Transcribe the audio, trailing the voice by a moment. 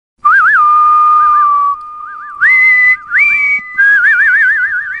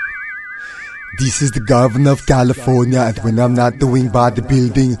This is the governor of California, and when I'm not doing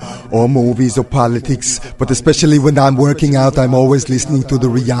bodybuilding or movies or politics, but especially when I'm working out, I'm always listening to the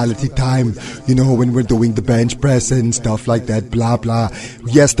reality time. You know, when we're doing the bench press and stuff like that, blah blah.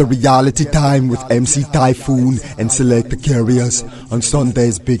 Yes, the reality time with MC Taiyefoon and Selector Kurious on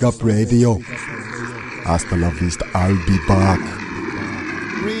Sunday's Bigupradio. Hasta la vista, I'll be back.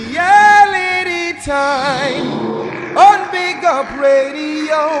 Reality time on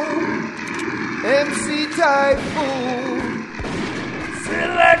Bigupradio. MC Taiyefoon,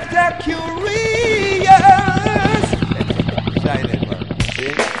 Selector Kurious. Shine it, man.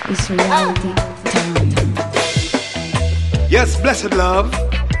 It's reality time. Yes, blessed love.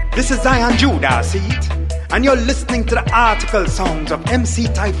 This is Zion Judah, see it? And you're listening to the article songs of MC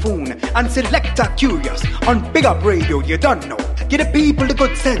Taiyefoon and Selector Kurious on Bigupradio. You don't know. Give the people the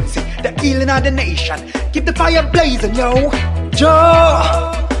good sense, the healing of the nation. Keep the fire blazing, yo.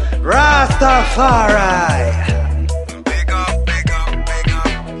 Joe Rastafari. Big up, radio.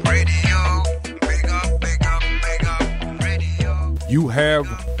 Big up, radio. You have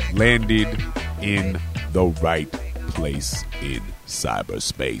landed in the right place in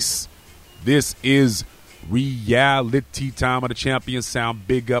cyberspace. This is Reality Time of the Champion Sound,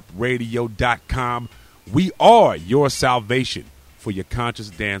 bigupradio.com. We are your salvation for your conscious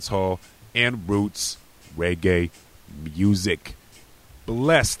dancehall and roots reggae music.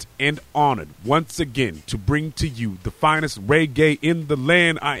 Blessed and honored once again to bring to you the finest reggae in the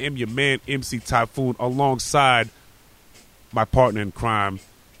land. I am your man, MC Taiyefoon, alongside my partner in crime.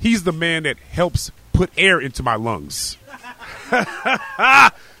 He's the man that helps put air into my lungs.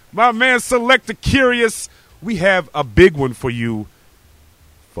 My man, Selector Kurious. We have a big one for you,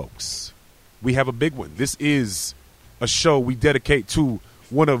 folks. We have a big one. This is a show we dedicate to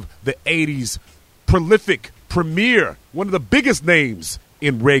one of the 80s prolific premier, one of the biggest names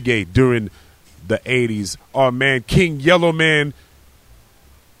in reggae during the 80s. Our man, King Yellowman.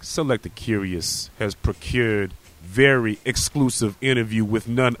 Selector Kurious has procured very exclusive interview with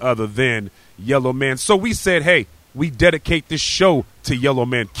none other than Yellowman. So we said, hey, we dedicate this show to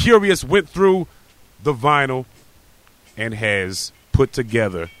Yellowman. Kurious went through the vinyl and has put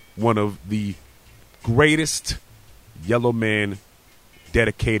together one of the greatest Yellowman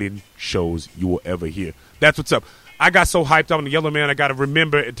dedicated shows you will ever hear. That's what's up. I got so hyped on the Yellowman, I got to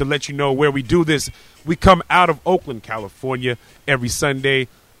remember to let you know where we do this. We come out of Oakland, California, every Sunday,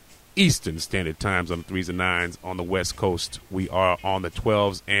 Eastern Standard Times on the 3s and 9s. On the West Coast, we are on the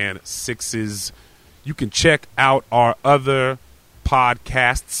 12s and 6s. You can check out our other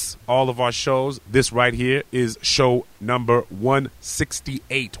podcasts, all of our shows. This right here is show number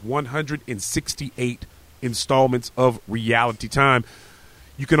 168, 168 installments of Reality Time.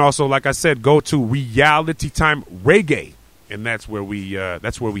 You can also, like I said, go to Reality Time Reggae, and that's where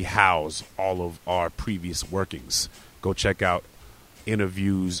we house all of our previous workings. Go check out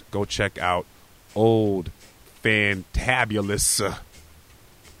interviews. Go check out old fantabulous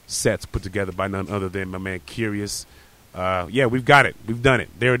sets put together by none other than my man Kurious. Yeah, we've got it. We've done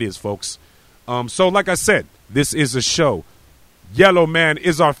it. There it is, folks. So, like I said, this is a show. Yellowman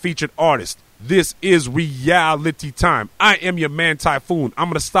is our featured artist. This is Reality Time. I am your man, Taiyefoon. I'm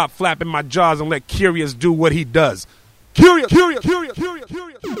going to stop flapping my jaws and let Kurious do what he does. Kurious.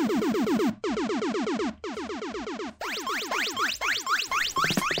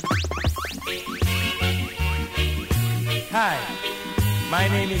 Hi, my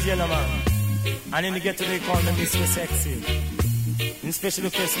name is Yellowman. And in the ghetto they call me Mr. Sexy. And special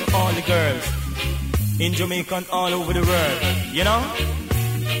request to all the girls in Jamaica and all over the world. You know?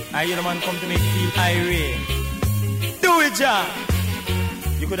 I Yellowman come to make feel irate. Do it, ja!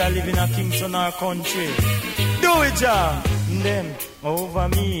 You could have lived in a Kingston or country. Do it, ja! Them over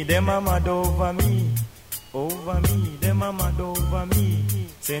me, them a mad over me. Over me, them a mad over me.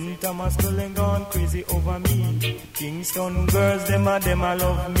 St. Thomas Cullen gone crazy over me. Kingston girls, them a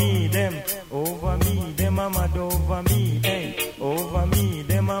love me. Them over me, them a mad over me. Hey, over me,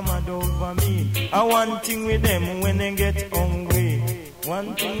 them a mad over me. I want thing with them when they get hungry.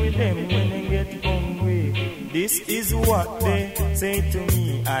 One thing with them when they get hungry. This is what they say to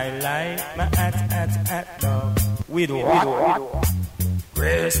me. I like my at dog. With what?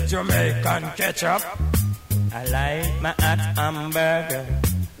 Grace Jamaican ketchup. I like my hamburger.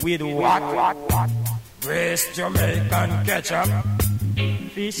 With what? Grace Jamaican ketchup.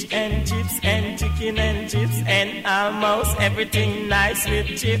 Fish and chips and chicken and chips and almost everything nice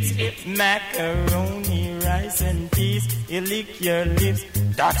with chips. Macaroni, rice and peas. You lick your lips.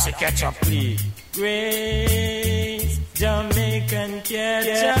 That's the ketchup, please. Grace Jamaican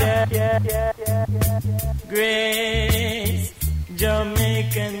ketchup. Grace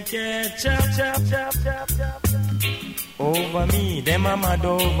Jamaican ketchup. Over me, them a mad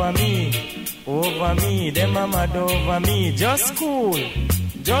over me. Over me, them a mad over me. Just cool.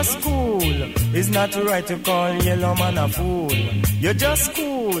 It's not right to call Yellowman a fool. You're just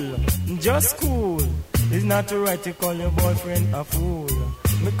cool. It's not right to call your boyfriend a fool.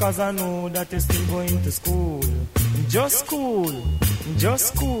 Because I know that you're still going to school. Just cool.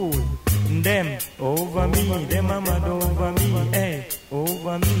 Them over me, them a mad over me, eh.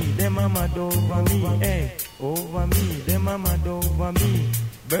 Over me, them a mad over me, eh. Over me, them a mad over me.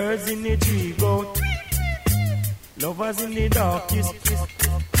 Birds in the tree go tweet. Lovers in the dark kiss.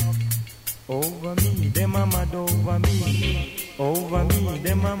 Over me, them a mad over me. Over me,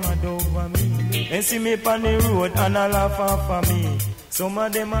 them a mad over me. And see me on the road and a laugh off me. Some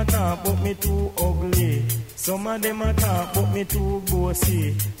of them a talk but me too ugly. Some of them a talk but me too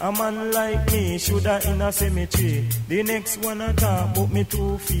bossy. A man like me shoulda in a cemetery. The next one a talk but me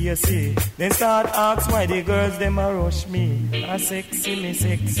too fiercey. Then start ask why the girls them a rush me. A sexy me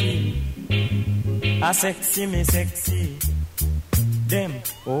sexy. A sexy me sexy. Them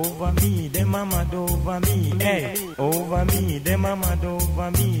over me, them a mad over me, hey. Over me, them a mad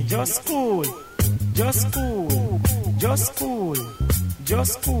over me. Just cool.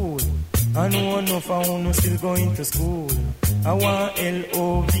 I know enough I wanna still going to school. I want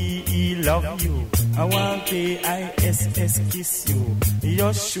LOVE love you. I want KISS kiss you.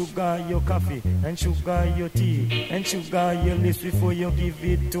 Just sugar your coffee and sugar your tea and sugar your lips before you give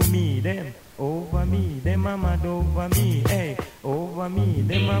it to me. Them over me, them a mad over me, eh. Over me,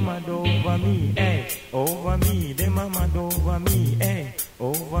 them a mad over me, eh. Over me, them a mad over me, eh.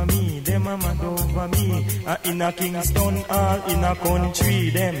 Over me, them a mad over me. In a Kingston all in a country,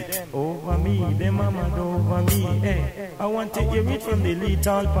 them over me, them a mad over me, eh. I want to hear it from the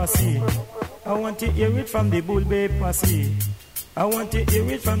Lethal Posse. I want to hear it from the Bull Bay Posse. I want to hear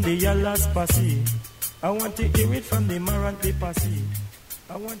it from the Yallas Posse. I want to hear it from the Marantly Posse.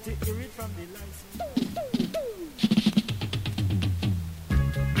 I want to hear it from the license.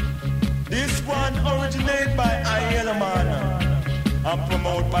 This one originated by Yellowman and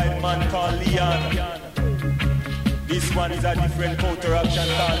promoted by the man called Leon. This one is a different counteraction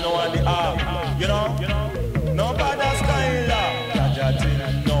called No on the Ark. You know? No bad Skylar. Jaja till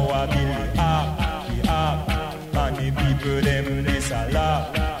Noah Billy the Ark. And the people them this a laugh.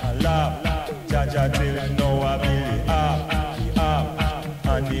 Jaja till Noah Billy the Ark.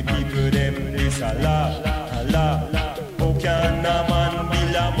 And the people them this a laugh. Oh, can a man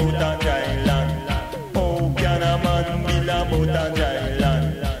build a boat on dry land? Oh, can a man build a boat on dry land?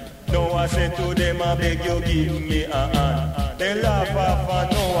 Noah said to them, I beg you give me a hand. They laugh off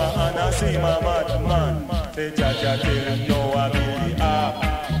at Noah and I say, my madman. Say, Jaja tell Noah build the ark.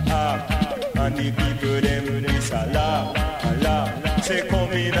 And the people them this a laugh. Say,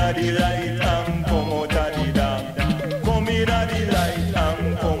 come in at the light and come out at the dam. Come in at the light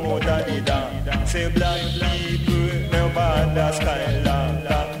and come out at the dam. Say, black people, no bad Skylar.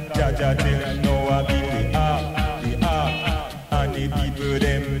 Jaja tell Noah build the ark. And the people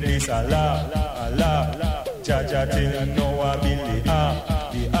them this a laugh. Jaja tell Noah build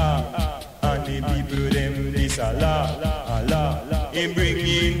the ark. And the people them this a laugh. He bring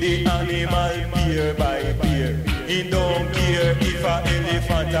in the animal pair by pair. He don't care if a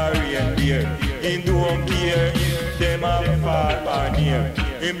elephant or reindeer. He don't care if them are far or near.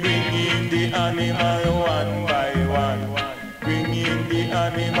 He bring in the animal one by one. Bring in the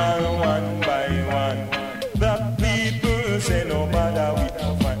animal one by one. Black people say no matter we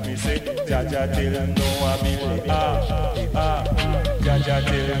can find me say Jaja tell Noah build the ark. Jaja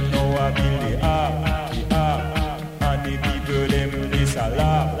tell Noah build the ark. And the people them this a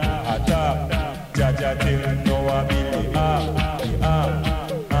laugh. Jaja tell Noah build the ark.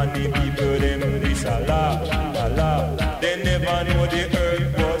 And the people them this a laugh. They never know the earth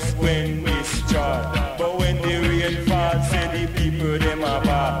was when destroyed. But when the rain falls, say the people them are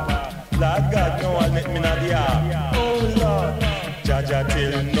bad. Lord God, Noah let me not the ark. Oh Lord, Jaja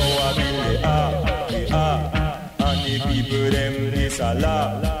tell Noah build the ark. And the people them this a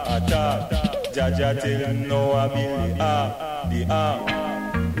laugh. Jaja tell Noah build the ark.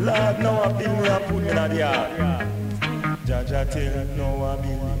 Lord Noah build me and put me in the ark. Jaja tell Noah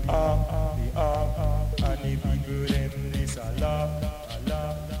build the ark. And the people them this a laugh.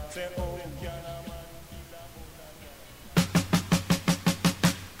 Say oh can a man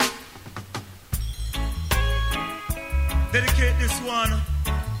dedicate this one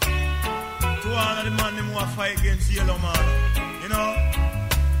to one of the man who are fight against Yellowman. You know,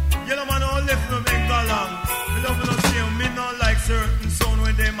 Yellowman don't left me make go long. Me love no see him. Me not like certain sound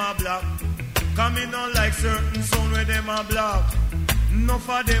when them are black. Cause me not like certain sound when them are black. Enough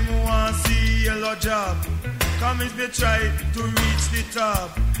of them want see yellow job. Come if they try to reach the top.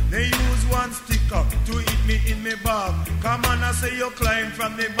 They use one sticker to hit me in my bob. Come on, I say you climb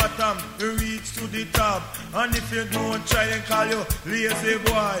from the bottom to reach to the top. And if you don't try, then call you lazy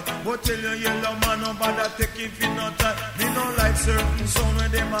boy. But tell you yellow man, no bother taking for no time. Me no like certain sound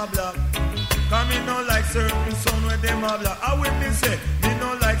when them a black. Come me no like certain sound when them a black. I will me say, me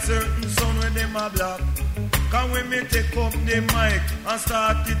no like certain sound when them a black. Come when me take up the mic and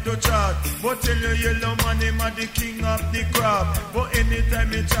start it to chat. But tell you yellow man, him a the king of the crowd. But anytime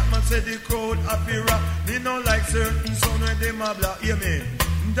me chat, man say the crowd happy rap. Me no like certain sound when them a black. Hear me?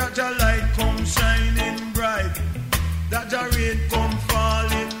 That your light come shining bright. That your rain come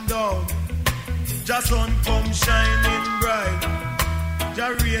falling down. Your sun come shining bright.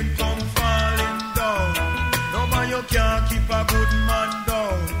 Your rain come falling down. No man you can't keep a good man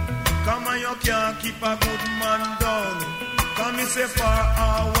down. Come on, you can't keep a good man down. Come me say far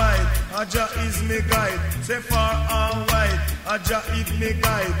or wide, Aja is me guide. Say far or wide, Aja is me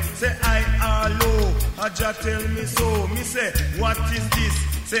guide. Say I are low, Aja tell me so. Me say, what is this?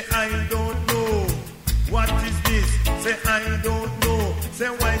 Say I don't know. What is this? Say I don't know. Say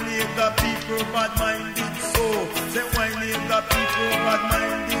why nigga people bad minded so. Say why nigga people bad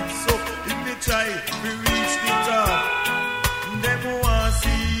minded so. If me try, we reach the top. Them want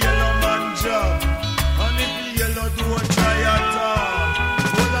see yellow man job. And if the yellow don't try at all.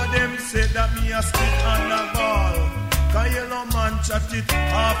 All of them say that me a stick on the ball. Cause yellow man chat it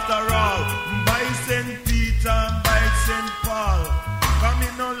after all. By St. Peter and by St. Paul. Cause me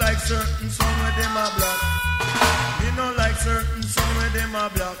no like certain song where them a black. Me no like certain song where them a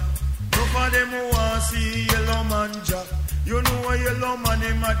black. No for them who want see yellow man job. You know a yellow man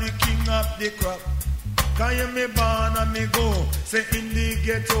him a the king of the crop. Cause you me born and me go, say in the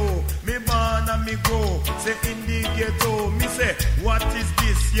ghetto. Me born and me go, say in the ghetto. Me say, what is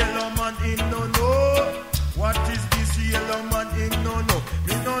this yellow man in no no? What is this yellow man in no no?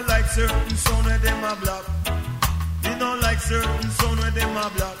 Me no like certain sound where them a black. Me no like certain sound where them a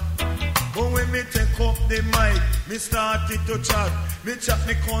black. But when me take up the mic, me started to chat. Me chat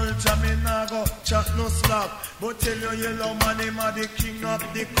me culture, me nah go chat no slap. But tell you yellow man, him a the king of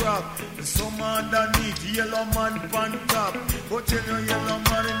the crop. Some underneath, yellow man pan top. But tell you yellow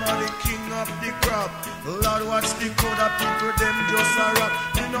man, him a the king of the crop. Lord, watch the crowd of people, them just a rap.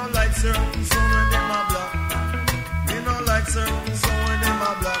 Me no like certain sound when them a black. Me no like certain sound when them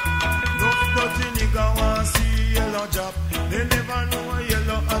a black. No dirty nigga want see yellow job. They never know a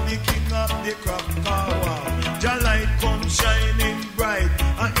yellow are the king of the crop. Your light come shining bright.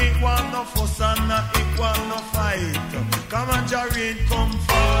 I ain't want no fuss and I ain't want no fight. Come on, your rain come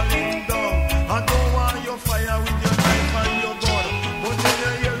falling down. I don't want your fire with your knife and your gun. But tell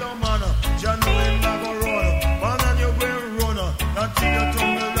your yellow man, you know him not go run. Man and you go run until you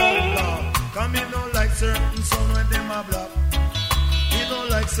tumble down. Come in no like certain son when them a black. You don't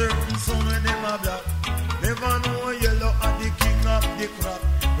like certain son when them a black. Never know a yellow are the king of the crop.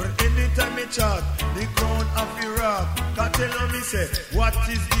 But anytime me chat, the crowd of the rap. Can tell me say, what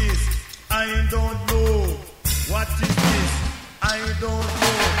is this? I don't know. What is this? I don't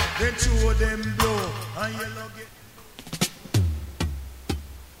know. Then show them blow. And yellow get.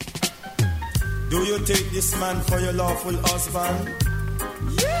 Do you take this man for your lawful husband?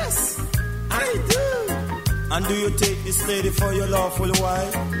 Yes, I do. And do you take this lady for your lawful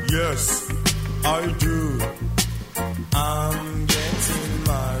wife? Yes, I do. I'm getting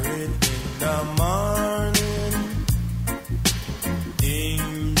married in the morning.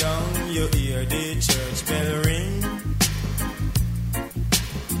 Ding dong, you hear the church bell ring.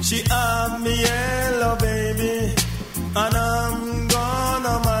 She have me yellow baby, and I'm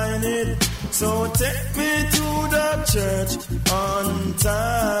gonna mind it. So take me to the church on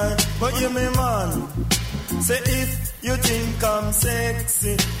time. But you me man, say if you think I'm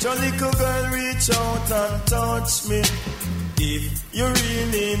sexy, your little girl reach out and touch me. If you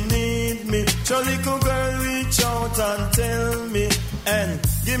really need me, your little girl reach out and tell me. And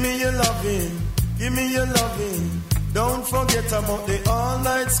give me your loving, give me your loving. Don't forget about the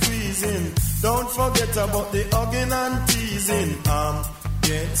all-night squeezing. Don't forget about the hugging and teasing. I'm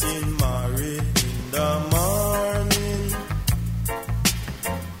getting married in the morning.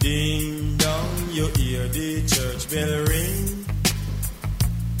 Ding dong, you hear the church bell ring.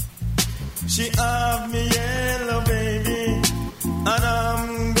 She have me yellow baby, and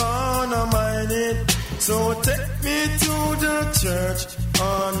I'm gonna mind it. So take me to the church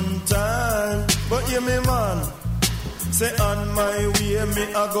on time. But you me man, Say on my way me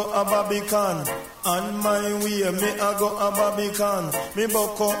I go a Barbican. On my way me I go a Barbican. Me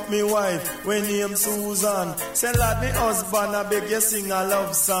buck up me wife when name Susan. Say lad me husband I beg you sing a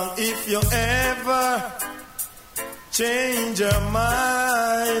love song. If you ever change your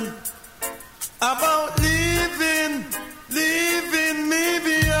mind about leaving me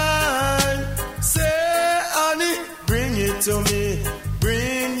behind, say honey, bring it to me.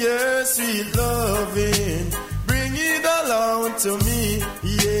 Bring your sweet loving. Bring it along to me.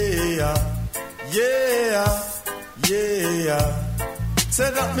 Yeah, yeah, yeah. Say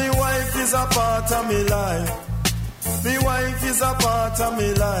that me wife is a part of me life. Me wife is a part of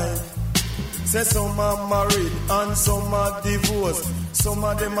me life. Say some are married and some are divorced. Some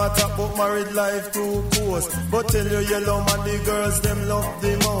of them are talk about married life too close. But tell you Yellowman, the girls them love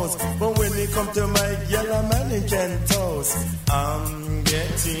the most. But when it come to my Yellowman, it can toast. I'm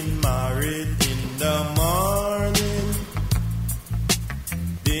getting married in the morning.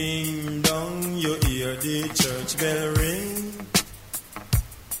 Ding dong, you hear the church bell ring.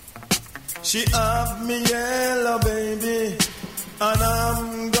 She have me yellow baby, and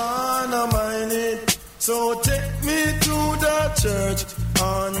I'm gonna mind it. So take me to the church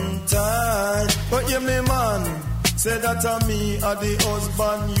on time. But yeah, me man, say that to me are the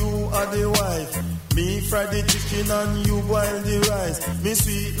husband, you are the wife. Me fry the chicken and you boil the rice. Me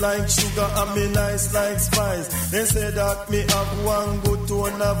sweet like sugar and me nice like spice. They say that me have one good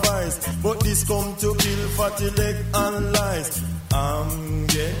tone of vice, but this come to kill fatty leg and lies. I'm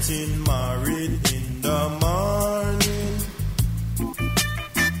getting married in the morning.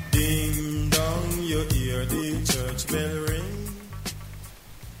 Ding dong, you hear the church bell ring.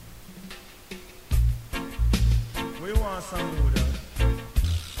 We want some noodles.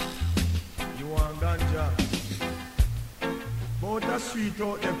 You want ganja. But the street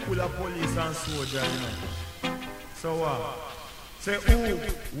out there full of police and soldiers, you know. So what? Say ooh,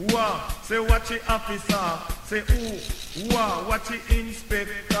 wah. Say watch the officer. Say ooh, wah. Watch the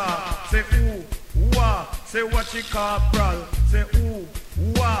inspector. Say ooh, wah. Say watch the corporal. Say ooh,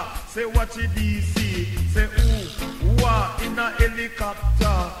 wah. Say watch the DC. Say ooh, wah. In a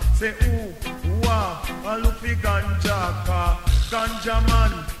helicopter. Say ooh, wah. A look for ganja car. Ganja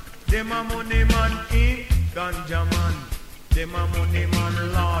man. Dem a money man, eh? Ganja man. Dem a money man,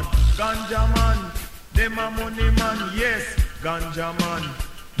 Lord. Ganja man. Dem a money man, yes. Ganja man.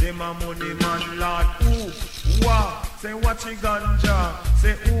 Dem a money man, Lord. Ooh, wah. Say watch the ganja.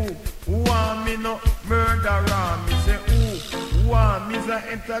 Say ooh, wah. Me no murderer. Me say ooh, wah. Me's a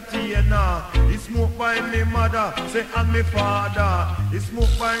entertainer. He smoke by me mother. Say and me father. He smoke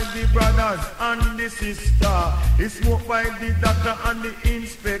by the brothers and the sister. He smoke by the doctor and the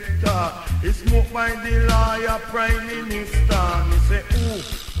inspector. He smoke by the lawyer, prime minister. Me say ooh,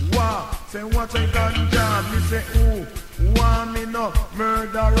 wah. Say watch the ganja. Me say ooh, wah. Me no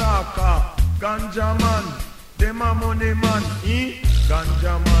murderer. Ganja man. Dem a money man, eh?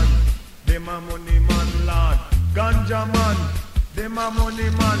 Ganja man. Dem a money man, Lord. Ganja man. Dem a money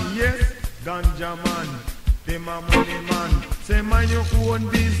man, yes. Ganja man. Dem a money man. Say mind your own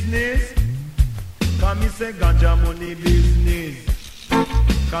business. Come me say ganja money business.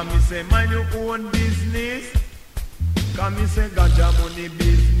 Come me say mind your own business. Come me say ganja money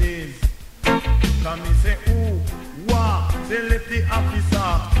business. Come me say ooh, wah. Say left the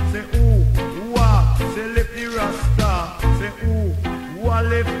officer. Say ooh, wah. Say left the rasta. Say ooh, wah.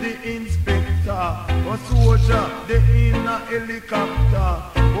 Left the inspector. A soldier, they in a helicopter.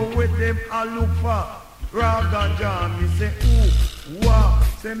 But with them I look for raw ganja. Me say ooh, wah.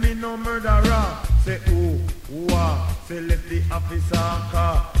 Say me no murderer. Say ooh, wah. Say left the officer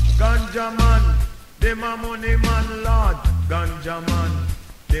car. Ganja man. Them a money man, Lord. Ganja man.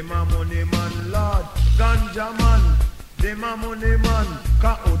 Them a money man, Lord. Ganja man. Them a money man.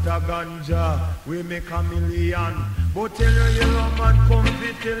 Ka out a ganja. We make a million. But tell your Yellowman come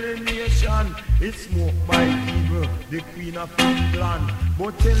to tell the nation. It's smoked by evil, the Queen of England.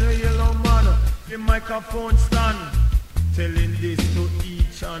 But tell your Yellowman the microphone stand. Telling this to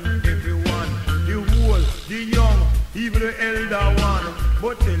each and everyone. The old, the young, even the elder one.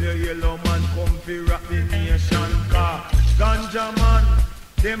 But tell your Yellowman come to rock the nation. Car ganja man.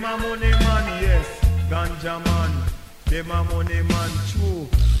 Them a money man, yes. Ganja man. Them a money man, true.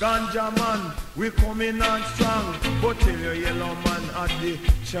 Ganja man, we coming on strong. But tell your Yellowman at the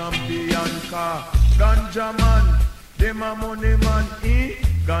champion car. Ganja man, them a money man, eh?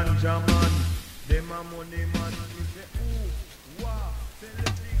 Ganja man, them a money man. We say, ooh, wow, say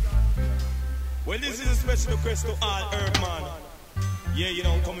let's be ganja. Well, this is a special request to all herb man. Yeah, you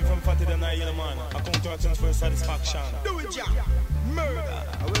know, coming from fatter than I, Yellowman. I come to actions for satisfaction. Do it, Jack. Murder.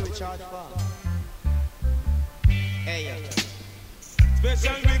 I will be charged for.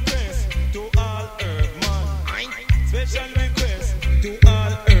 Special request to all herb man. Special request to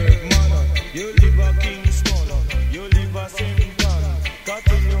all herb man. You live a Kingston, you live a St. John.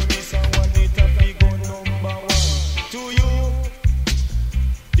 Continue this and one it a big go number one. To you,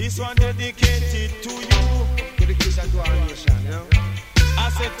 this one dedicated to you. To the kids and to our nation, yeah? I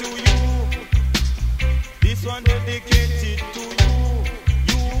said to you, this one dedicated to you.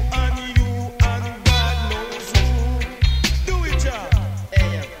 You and God knows who. Do it, yeah.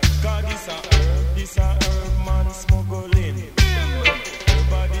 God this a herb man smuggling.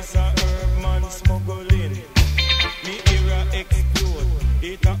 This a herb man smuggling. Me era explode.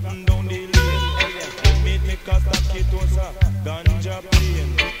 It happened down the lane. Me take a stock, it was a ganja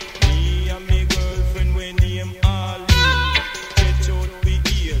plane. Me and me girlfriend we name Arlene. Stretch out we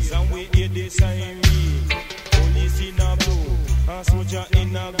ears and we hear the siren. Police in a blue and soldier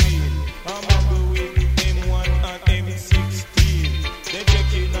in a green. I'm a go with M1 and M16. They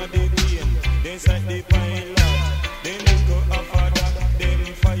check in a the plane. They sight the pilot. They look go after that. Them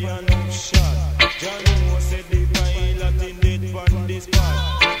fire no shot. John said the pilot in dead on the spot.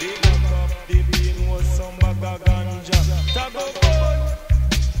 The back of the plane was some bag of ganja. Tago bun,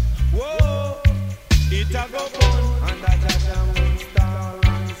 whoa, it a go bun. And that Jaja moon star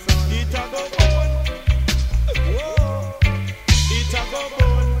and sun. It a go bun, whoa, it a go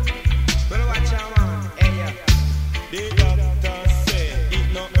bun. Well, watch out, man. Hey, yeah. The doctor say it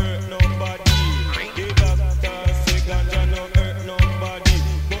no hurt nobody. The doctor say ganja no hurt nobody.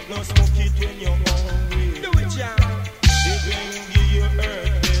 But no smoke it when you're hungry. Do it, Jam. The dengue you hurt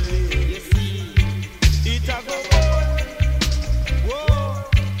belly. You see, it a go bun. Whoa,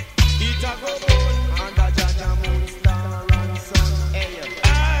 it a go bun. And the Jaja moon star and sun. Hey, I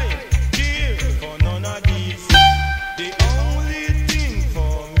care for none of these. The only thing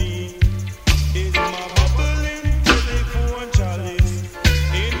for me is my bubbling telephone chalice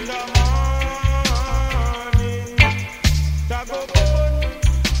in the morning. Tago bun,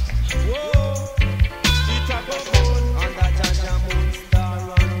 whoa, it tago bun. And the Jaja moon star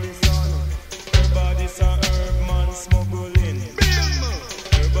and the sun. Everybody's a herb man smuggling.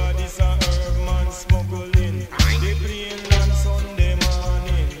 Everybody's a herb man smuggling. They playing on Sunday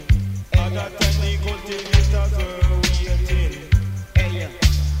morning. At that time the cultivators were waiting.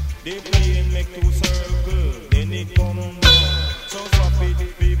 They playing make two circle, then it come down. Some swap it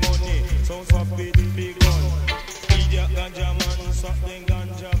for money, some swap it for gun. Idiot ganja man swap them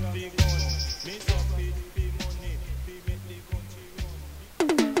ganja for gun. Me swap it for money, for make the country run.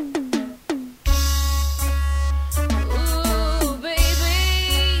 Ooh, baby,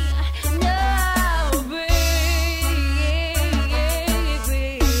 no, baby.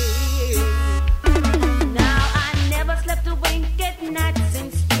 Now I never slept a wink at night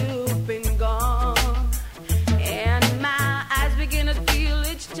since you've been gone, and my eyes begin to feel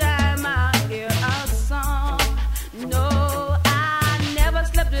each time I hear a song. No, I never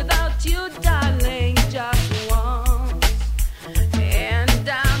slept without you, darling, just once. And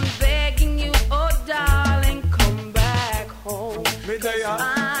I'm begging you, oh darling, come back home. 'Cause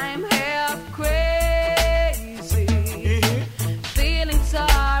I'm half crazy, feeling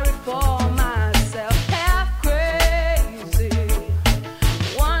sorry for myself, half crazy,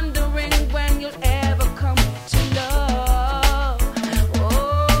 wondering when you'll ever come to love.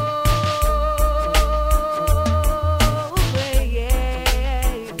 Oh, baby.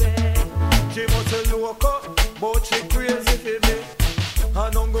 She must a loco, but she crazy for me.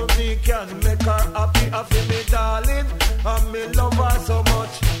 And Uncle me can make her happy, happy me darling. And me love her so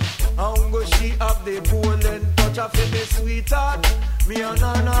much. And Uncle she have the golden touch of me sweetheart. Me and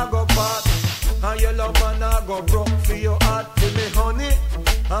her na go part. And yellow man na go broke for your heart for me honey.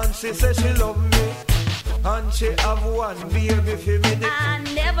 And she say she love me. And she have one baby for me. I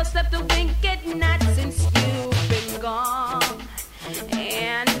never slept a wink at night since you've been gone,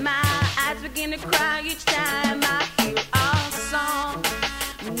 and my eyes begin to cry each time I hear our song.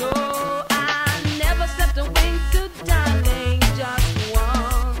 No, I never slept a wink, good darling, just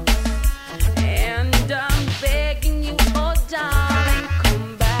once. And I'm begging you, oh darling,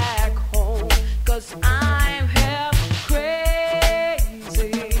 come back home. 'Cause I'm half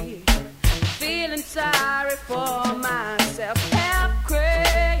crazy, feeling sorry for myself, half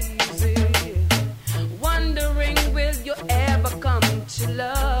crazy, wondering will you ever come to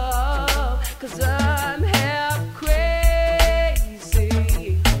love. 'Cause I'm half crazy,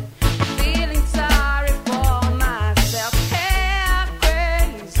 feeling sorry for myself, half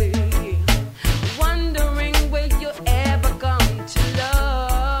crazy, wondering will you ever come to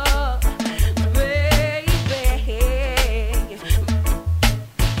love, baby.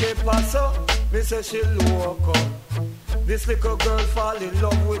 Que paso? Me say she loco. This little girl fall in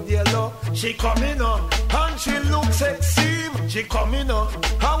love with yellow. She coming up, and she looks sexy. She coming up,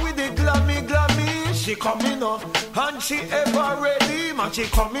 and with the glammy, she coming up, and she ever ready, man. She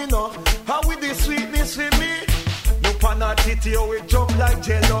coming up, and with the sweetness for me. Look on her titty, how it jump like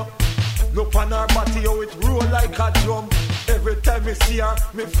jello. Look on her body, how it roll like a drum. Every time I see her,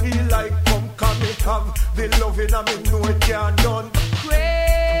 me feel like come, cause me have the loving and me know it can't done.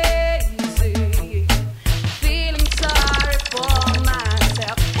 Crazy, feeling sorry for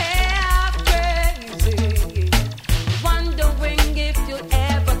myself. Half crazy, wondering if you'll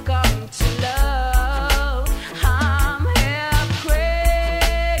ever come to love. I'm half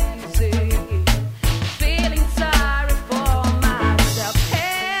crazy, feeling sorry for myself.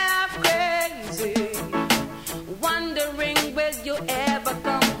 Half crazy, wondering will you ever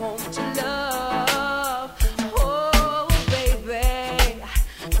come home to love. Oh baby,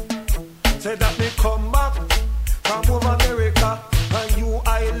 say that me come back from over America, and you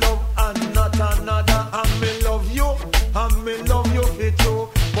I love and not another. And me love you for true.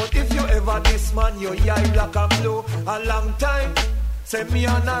 But if you ever this man, your eye black and blue. A long time, say me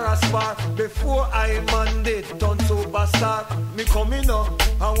and her spar. Before I mandate turn superstar. Me coming up,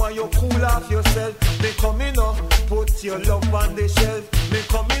 I want you cool off yourself. Me coming up, put your love on the shelf. Me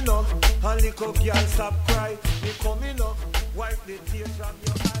coming up, and little girl stop cry. Me coming up, wipe the tears from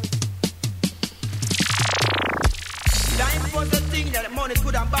your eyes. Life was a thing that money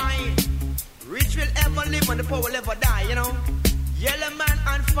couldn't buy. Rich will ever live and the poor will ever die, you know. Yellowman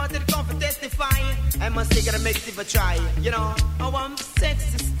unfronted come for testify. I must take it and make it for try, you know. I want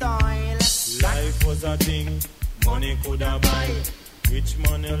sexy style. Life was a thing, money coulda buy. Rich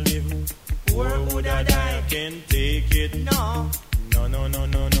man you live, poor woulda die. Can't take it, No, no, no, no,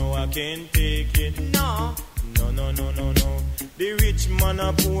 no, no, I can't take it. no. No, no, no, no, no. The rich man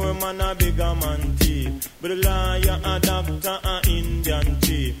a poor man a bigger man thief. But the lawyer a doctor a Indian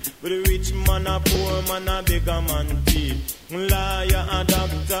chief. But the rich man a poor man a bigger man thief. Lawyer a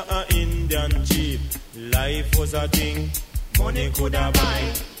doctor a Indian chief. Life was a thing, money coulda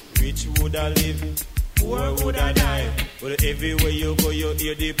buy. Rich woulda live, poor woulda die. But everywhere you go you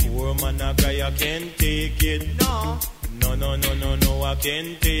hear the poor man a cry. I can't take it. No, No, no, no, no, no, I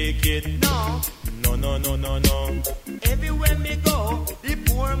can't take it. no. No, no, no, no, no. Everywhere me go, the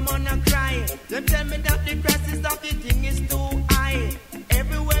poor man a cry. They tell me that the prices of the thing is too high.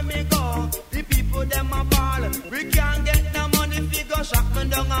 Everywhere me go, the people them a ball. We can't get no money fi go shop me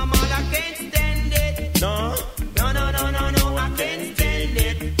down a mall. I can't stand it. No, No, no, no, no, no, I can't stand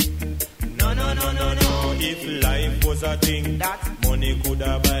it. No, no, no, no, no. if life was a thing, That money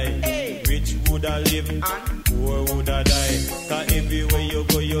coulda buy. Hey. Rich woulda live, And poor woulda die. Cause everywhere you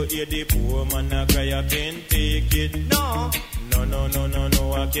go, you hear the poor man a cry. I can't take it. no, No, no, no, no,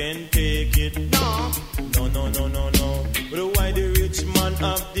 no, I can't take it. no. No, no, no, no, no. But why the rich man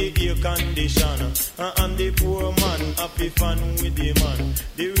have the air conditioner and the poor man have the fan with the man?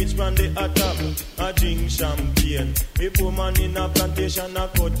 The rich man they attack, a drink champagne. The poor man in a plantation a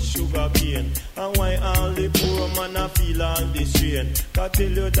cut sugar cane. And why all the poor man a feel all the strain? Can tell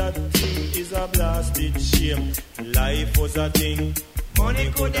you that thing is a blasted shame. Life was a thing,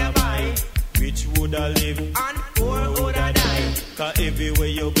 Money coulda buy, rich woulda live. and poor woulda die. Cause everywhere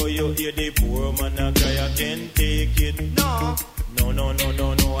you go, you hear the poor man a cry. I can't take it. No, No, no, no,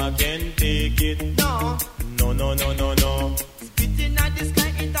 no, no, I can't take it. no. No, no, no, no, no. Spitting at the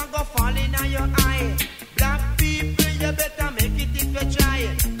sky, it a go fall in your eye. Black people, you better make it if you try.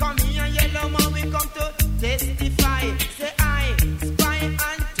 Come here, Yellowman, we come to testify. Say I spy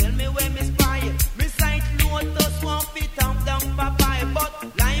and tell me where me spy. Me sight lotus won't fit up down papaya.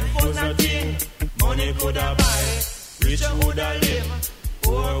 But life was a thing, money coulda buy. Rich woulda live,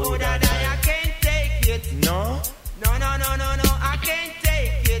 Poor woulda die, I can't take it. no, No, no, no, no, no, I can't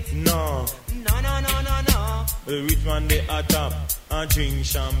take it. no. No, no, no, no, no. The rich man they a tap and drink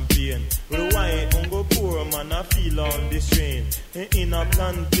champagne. But why ungo poor man a feel on the strain? In a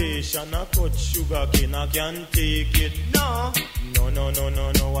plantation a cut sugar cane. I can't take it. No, No, no, no,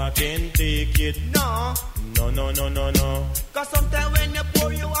 no, no, I can't take it. no. No, no, no, no, no. Cause sometimes when you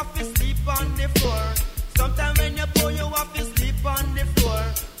poor, you have to sleep on the floor. Sometimes when you poor, you have to sleep on the floor.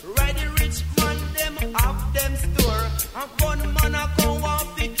 Right, the rich man, them have them store. And gun man, I come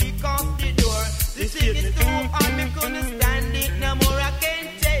off the kick off the door. This thing is too hard, me couldn't stand it no more. I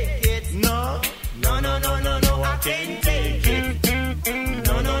can't take it. No, No, no, no, no, no, I can't take it.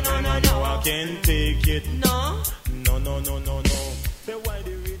 No, no, no, no, no, I can't take it. no. No, no, no, no, no. Say why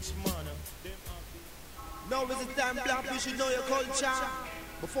the rich man, them have Now is the time, black, you should know your culture.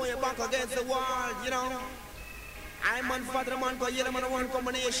 Before you back against the wall, you know. I'm man, father, man, cause Yellowman, one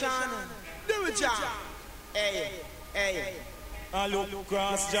combination. Do it, Jah. Hey, Hey. I look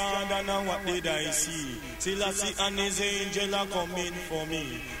across Jordan and what did I see? Selassie and his angel are coming for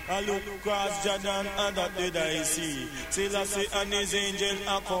me. I look across Jordan and what did I see? Selassie and his angel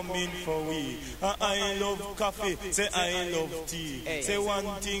are coming for we. I love coffee, say I love tea. Say one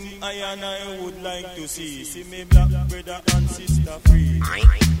thing I and I would like to see. See me black brother and sister free.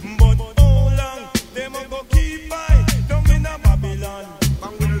 But how long them a go keep by down in a Babylon?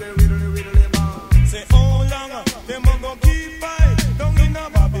 Say how long them a go keep by down in a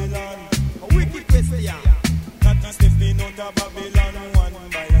Babylon? A wicked question. That is stepping out of Babylon one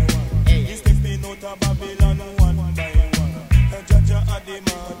by one. He's stepping out of Babylon one by one. Jaja are the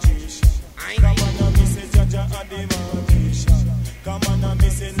magician. Come on and me say Jaja are the magician. Come on and me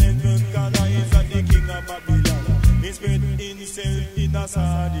say Nebuchadnezzar is the king of Babylon. He spread himself in a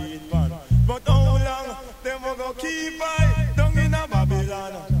sardine pan. But how long them a go keep by down in a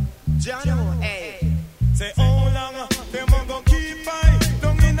Babylon? Jano, hey. Say how long them a go keep by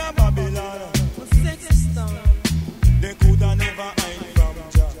down in a Babylon? They coulda never hide from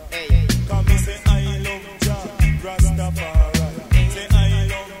Jah. Hey. Come me say I love Jah, Rastafari. Say I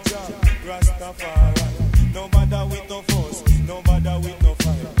love Jah, Rastafari. No bother with no fuss, no bother with no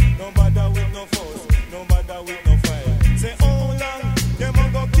fight. No bother with no fuss, no bother with no fight. Say how long them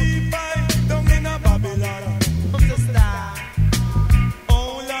a go keep by down in a Babylon? Come to star.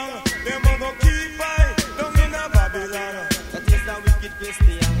 How long them a go keep by down in a Babylon? That is the wicked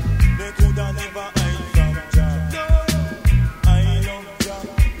question. They coulda never hide from Jah. I love Jah,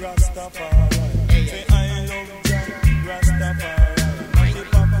 Rastafari. Say I love Jah, Rastafari. Money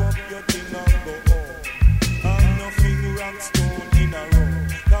pop up your thing and go home. And nothing rock stone in a row.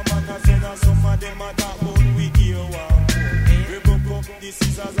 Come on and say that some of them are that one we hear one. We broke up the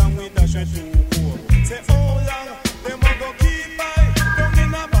scissors and we dash it to home. Say how long them a go keep by down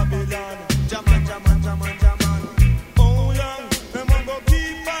in a Babylon? Jaman, Jaman, Jaman, Jaman. How long them a go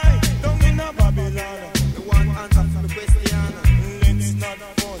keep by down in a Babylon? The one answer for the question. Let's not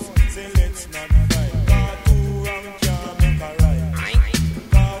fuss, say let's not fight. Car too wrong can't make a right.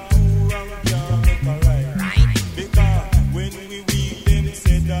 Car too wrong can't make a right. Because when we weak them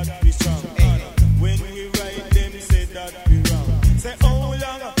say that we strong. And when we right them say that we wrong. Say how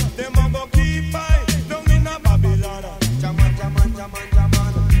long them a go keep by down in a Babylon? Jaman, Jaman, Jaman,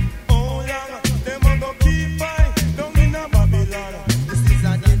 Jaman. How long them a go keep by down in a Babylon? This is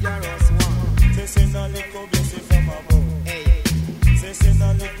a dangerous one. Say send a little blessing from above. Hey. Say send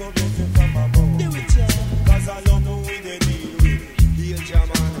a little blessing from above. Do it, yeah. Cause I love who we dey deal with. Heal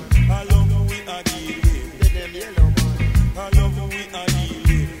Jaman. I love who we a deal with. The them yellow man. I love who we a deal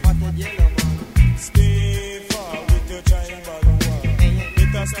with. What a yellow man. Stay far with your tribal war.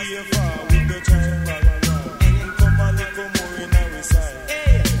 Better stay far with your tribal war. Come a little more in our side.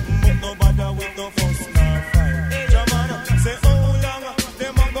 But no bother with no fuss nor fight. Jamana, say how long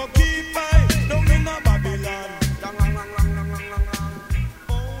them a go keep by down in a Babylon? Lang, lang, lang, lang, lang, lang, lang, lang.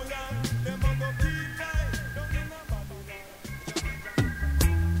 How long them a go keep by down in a Babylon?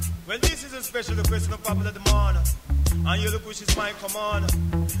 Well, this is a special request of popular demand. And you look which is my command.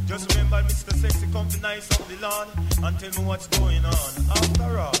 Just remember Mr. Sexy come to nice up the lawn and tell me what's going on.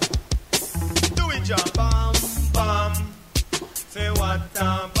 After all, do it, John. Bam, bam. Say what,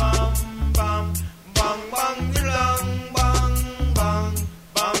 bam, bam. Bang, bang, dilang, bang, bang.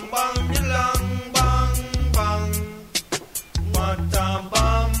 Bang, bang, dilang, bang, bang. What, bam,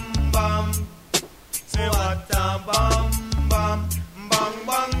 bam. Say what, bam, bam. Bang,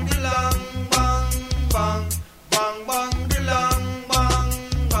 bang, dilang, bang, bang. Bang, bang, dilang, bang,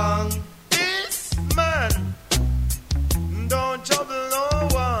 bang. This man don't trouble no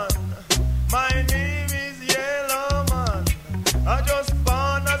one. My name is Yellowman. I just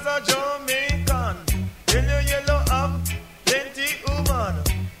born as a Jamaican. Yellow have plenty woman.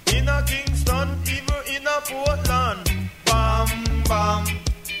 In a Kingston, even in a Portland. Bam, bam.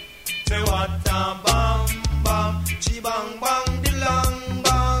 Say what, bam, bam. Chi bang, bang, dilang,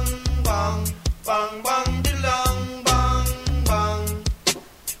 bang, bang. Bang, bang, dilang, bang, bang.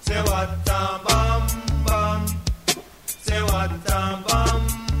 Say what, bam, bam. Say what, bam,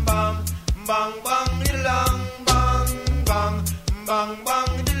 bam. Bang, bang, dilang, bang, bang. Bang,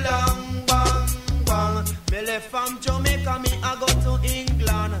 bang, dilang, bang, bang. Me left from Jamaica, me I go to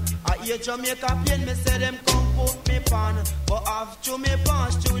England. I hear Jamaica pain, me say them come put me pan. But after me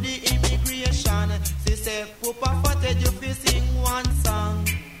pass through the immigration, she say, Papa Fatted, you fi sing one song.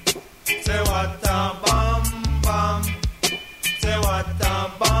 Say what, bam, bam. Say what,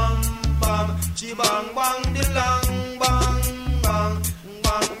 bam, bam. Chi bang, bang, dilang, bang, bang.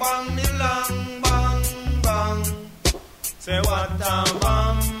 Bang, bang, dilang, bang, bang. Say what,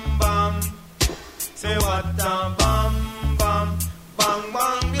 bam, bam. Say what, bam,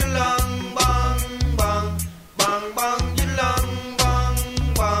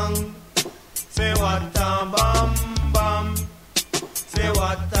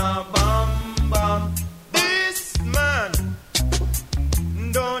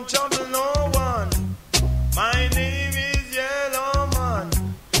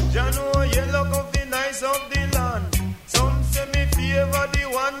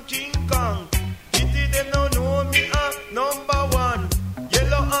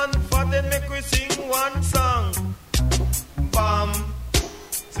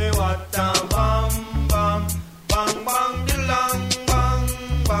 what a bam bam, bang bang the long bang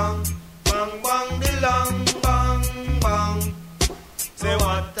bang, bang bang the long bang bang. Say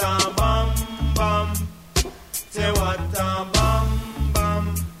what a bam bam, say what a bam bam,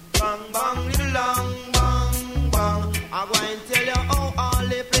 bang bang the long bang bang. I'm going to tell you how all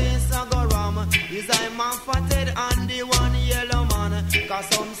the place I go wrong. Is I'm a fatted and the one yellow man. Cause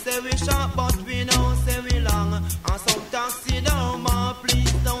some say we short but we know say we long. And some taxi down but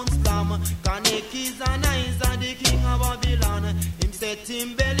please don't slam. Cause Nick is and eyes are the king of Babylon. Him set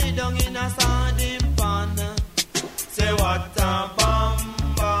him belly down in a sardine pan. Say what a bam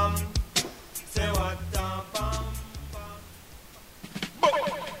bam, say what a bam bam.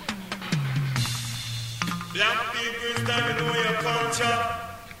 Black people is time to know your culture.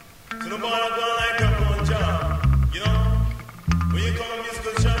 So no matter go like a culture, you know. When you come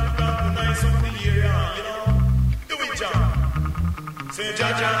musical shop, come to nice up the area, you know. Do it, John. Say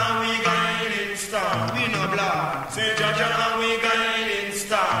Jaja and we guiding star. We no black. Say Jaja and we guiding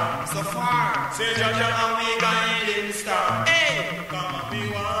star. So far. Say Jaja and we guiding star. Hey. Come on, we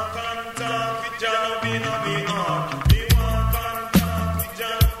walk and talk with Jah, we no be on. We walk and talk with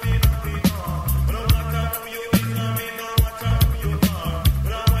Jah, we no be on. No matter who you is, no matter who you are.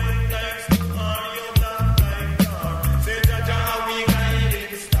 But I'm white like star, you black like dark. Say Jaja and we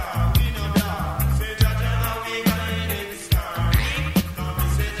guiding star. We no black. Say Jaja and we guiding star. Come on,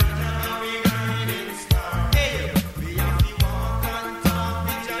 say Jaja and we guiding star. Hey. We have to walk and talk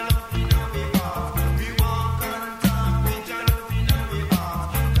with Jah, we no be off. We walk and talk with Jah, we no be off.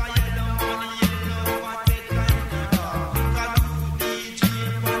 Cause yellow money, yellow what it kind of dog. Cause you DJ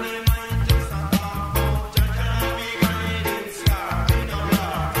for the mind just a talk. Jaja and we guiding star. We no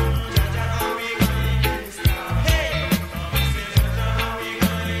black. Jaja and we guiding star. Hey. Say Jaja and we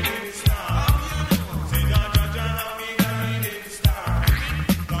guiding star. Say Jaja and we guiding star.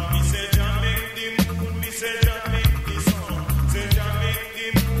 Come me say Jah make the moon, me say Jah make the sun. Say Jah make the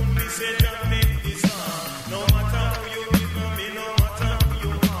moon, me say Jah make the sun. No matter who you be, me no matter who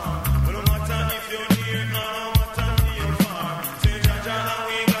you are. No matter if you're near, no matter who you far. Say Jaja and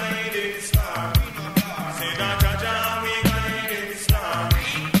we guiding star. Say Jaja and we guiding star.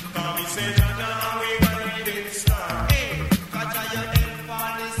 Come me say Jaja and we guiding star. Hey, Kaja, you help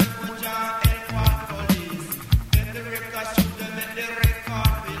all this, Kuja, help all police. Let the record shoot them, let the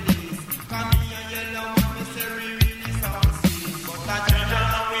record release. Come here, yellow man, me say we release all scenes. But Kaja, Jaja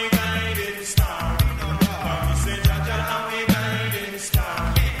and we guiding star. Come me say Jaja and we guiding star.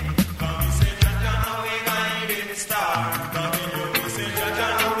 Come me say Jaja and we guiding star. Come me say Jaja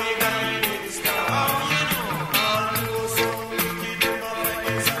and we guiding star. how you know? All those so wicked them up like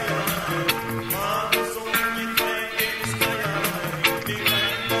it's a lie. All those so wicked like it's a lie. The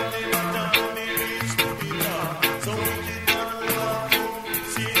kind of the matter for me reach to the top. So wicked don't walk home,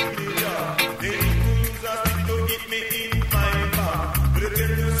 see the job. They even use a stick to hit me in my back. But they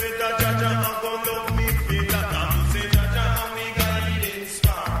tell you say that Jaja and go love me feel that. Come me say Jaja and we guiding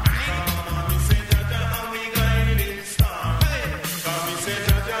star. Come me say Jaja and we guiding star. Come me say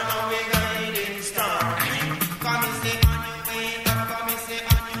Jaja and we guiding star. Come and say on your way up, come and say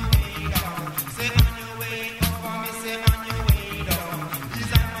on your way down. Say on your way up, come and say on your way down.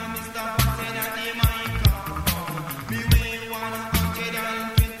 These are my Mr. Patten and the microphone. Me weigh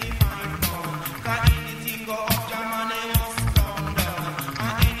 125 pounds. Cause anything go up, your money must come down.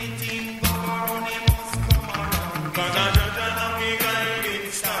 And anything go around, it must come around. Cause Jaja and we guiding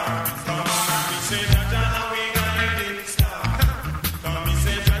star. Come me say Jaja and we guiding star. Come me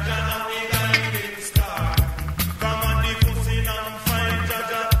say Jaja and we guiding star. Come on the pussy and find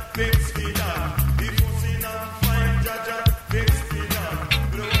Jaja, fix me that. The pussy and find Jaja, fix me that.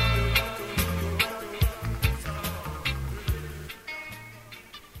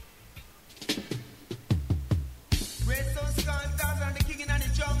 Raise those skulls and the king in the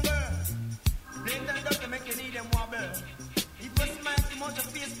jungle. Blame them up to make you need them wobble. If you smile too much, your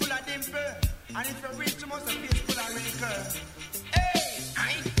face full of dimple. And if you reach too much, your face full of wrinkle. Hey,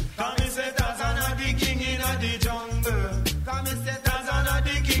 aye. Come me say Tarzan a the king in the jungle. Come and say Tarzan a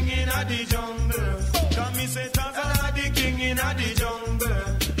the king in the jungle. Come me say Tarzan a the king in the jungle.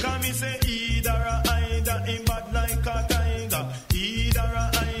 Come me say either a either in bad like a tiger. Either a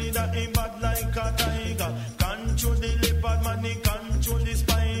either in bad like a tiger. Control the leopard man, he control the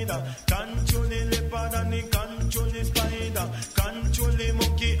spider. Control the leopard and he control the spider. Control the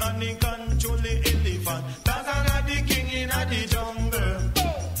monkey and he control the elephant. Tarzan a the king in the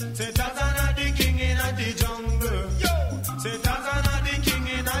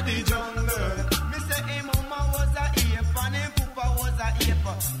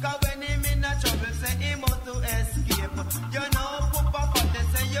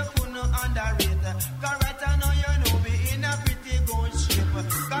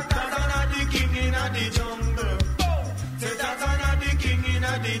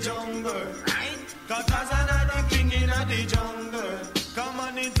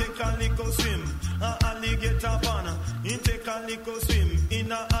little swim, a alligator pana. He take a little swim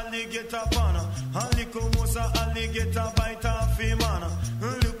in a alligator pana. A little mosa alligator bite off him man. A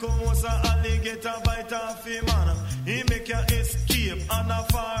little mosa alligator bite off him man. He make a escape on a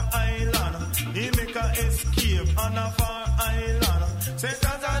far island. He make a escape on a far island. Say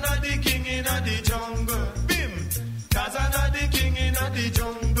Tazana the king in the jungle. Bim. Tazana the king in the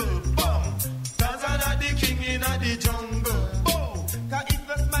jungle. Bum. Tazana the king in the jungle. Oh, cause if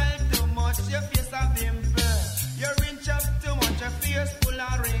you smile too much, your face a pimple. You rinse up too much, your face full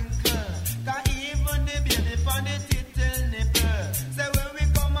of wrinkle. Cause even the baby on the tittle nipple. Say when we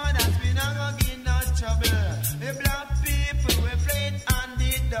come on dance, we not gonna get no trouble. The black people, we play it on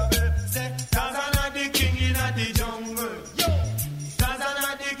the double. Say Tazana the king in the jungle. Yo.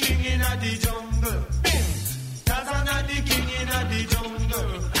 Tazana the king in the jungle. Bim. Tazana the king in the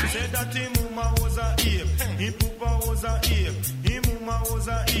jungle. Say that him mama was a ape, him papa was a ape, him mama was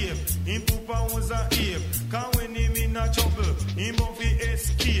a ape, him papa was a ape. Cause when him in a trouble, him must be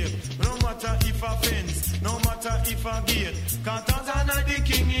escape. No matter if a fence, no matter if a gate. Cause Tazana the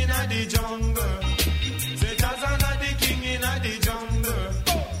king in the jungle. Say Tazana the king in the jungle.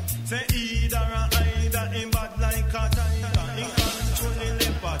 Say either and either, him bad like a tiger. He control the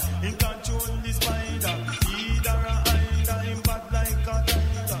leopard, he control the spider. Either and either, him bad like a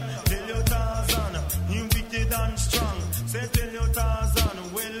tiger. Tell you Tarzan, him wicked and strong. Say tell you Tarzan,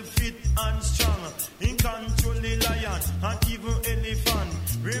 well fit and strong. He control the lion and even elephant.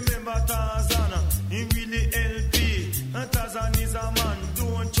 Remember Tarzan, he really LP. Tarzan is a man,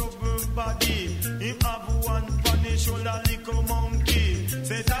 don't trouble body. Him have one funny shoulder, little monkey.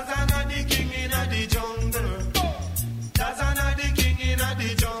 Say Tarzan the king in the jungle. Tarzan the king in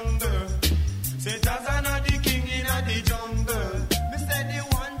the jungle. Say Tarzan the king in the jungle. me say the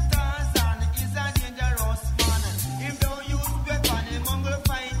one Tarzan is a dangerous man. Him don't use weapon, him will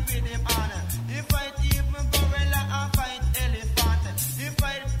fight with him on. He fight even gorilla and fight elephant. He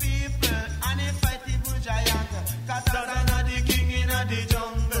fight people and he fight evil giant. Cause Tarzan the king in the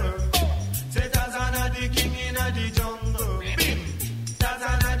jungle. Say Tarzan the king in the jungle. Bim.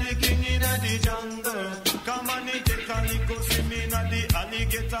 Tarzan the king in the jungle. Come on, he take a little swim in the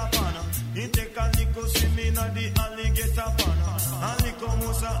alligator pan. He take a little swim in the alligator pan. A little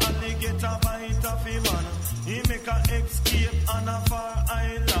mosa alligator bite off him man. He make a escape on a far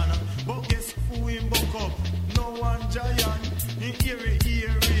island. But guess who him buck up? No one giant. He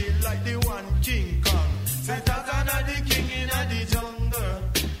eerie like the one King Kong. Say Tarzan the king in the jungle.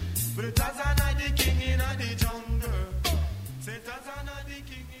 But Tarzan the king in the jungle. Say Tarzan the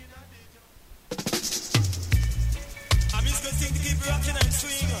king in the jungle. I'm just gonna think to keep rocking and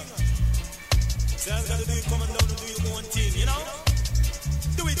swinging. So I gotta do it coming down and do your own thing, you know?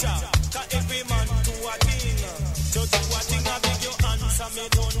 Do it out. Cause every man do a thing. So do a thing, I beg you answer me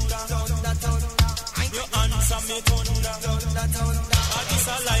thunder. You answer me thunder. This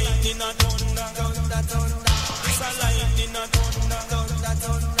a lightning a thunder. This a lightning a thunder.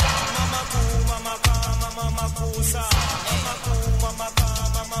 Mama poo, mama ka, mama poosa. Mama poo, mama ka,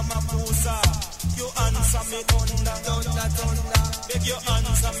 mama poosa. You answer me thunder. Beg you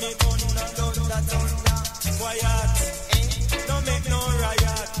answer me thunder. Quiet. No make no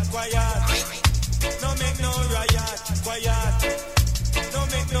riot. Quiet. No make no riot. Quiet. No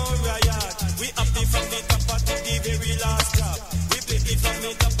make no riot. We happy from the top to the very last drop. We play it from the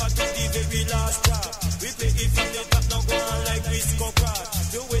top to the very last drop. We play it from the top, now go on like Risco Crowd.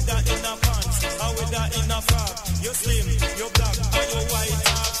 You weather in a pants, I weather in a frock. You slim, you black, and you white.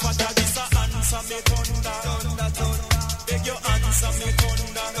 Father, this a answer me thunder. Beg you answer me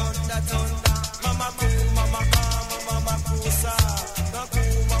thunder. Mama cool, mama calm, mama coosa. Mama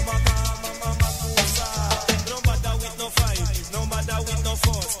cool, mama calm, mama coosa. No matter with no fight, no matter with no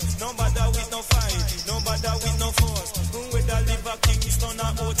force, no matter with no fight, no matter with no force. Whether live a Kingston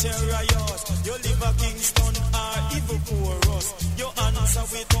or Hotel Riot, you live a Kingston or even Kurious. You answer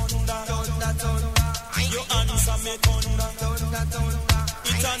with thunder. You answer me thunder.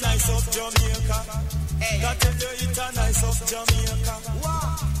 It's a nice of Jamaica. I tell you it's a nice of Jamaica.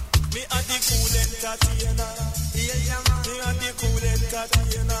 Me a the cool entertainer. Me a the cool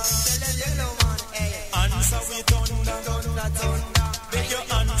entertainer. Answer with thunder. Make your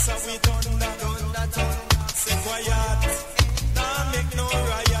answer with thunder. Say quiet. Nah make no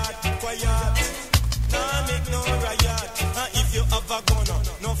riot. Quiet. Nah make no riot. If you have a gun,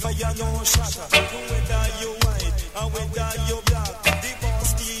 no fire, no shot. Whether you white or whether you black, the boss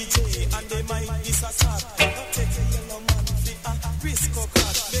DJ and the mic is a sack. Don't take a yellow man for a risk or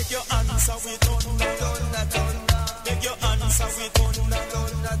cut. Make your answer with thunder. Make your answer with thunder.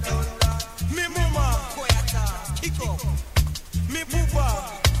 Me mama, kick up. Me poopa,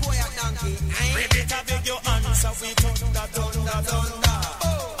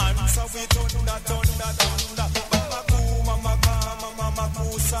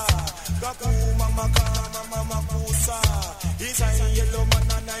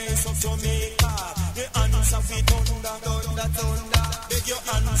 mess up Jamaica. The answer we thunder, thunder, thunder. Beg your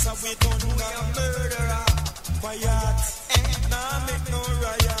answer we thunder. Murderer, quiet. Nah make no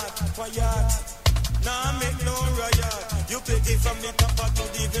riot, quiet. Nah make no riot. You play it from the top to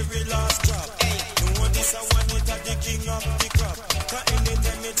the very last drop. No this I want it at the king of the crop. Cause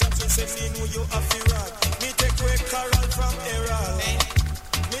anytime me chat you say me know you have to rock. Me take away Carol from Errol.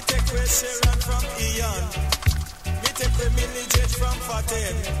 Me take away Sharon from Ian. Me take away Millie Jet from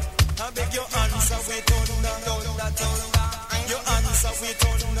Faten. I beg your answer we thunder, thunder, thunder. Your answer we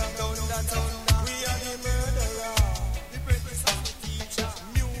thunder, thunder, thunder. We are the murderer. The purpose of the teacher.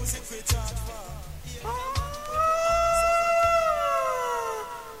 Music we charge for.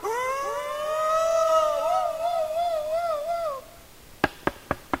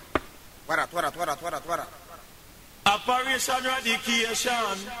 Twara. Operation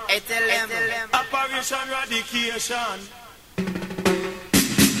Radication. Operation Radication.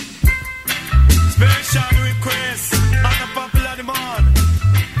 Special request on the popular demand.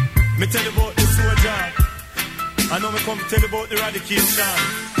 Me tell you about the soldier. I know me come tell you about the radication.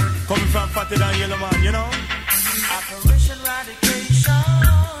 Coming from Fatter than Yellowman, you know. Operation Radication.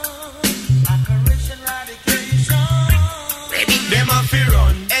 Operation Radication. Them a fi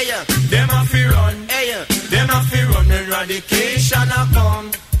run. Hey, Them a fi run. hey. Them a fi run when radication a come.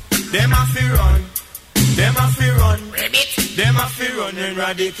 Them a fi run. Them a fi run. Them a fi run when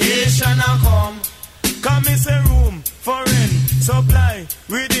radication a come. Come is a room for rent, supply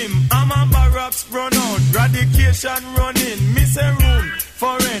with him. I'm a barracks run out, radication running. Miss a room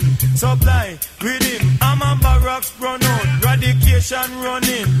for rent, supply with him. I'm a barracks run out, radication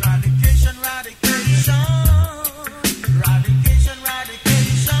running. Radication.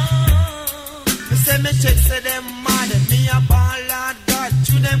 Me say me check say them mad. Me a ball lad God.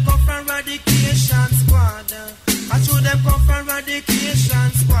 To them come from radication squad. I show them come from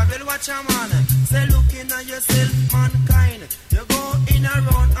radication squad. Well watch a man. Say looking at yourself mankind. You go in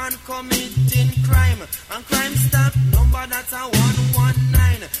around and committing crime. And crime stop number that's a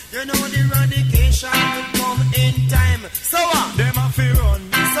 119. You know the radication will come in time. So what? Them a fi run.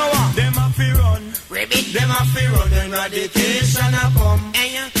 So what? Them a fi run. Them a fi run when radication a come.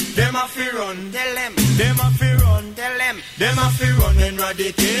 Hey, Them a fi run. tell them. Them a fi run. Tell them. Them a fi run when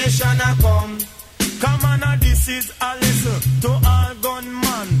radication a come. Come on, this is a lesson to all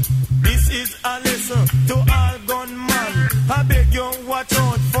gunman. This is a lesson to all gunman. I beg you watch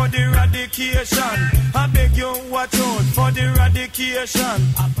out for the radication. I beg you watch out for the radication.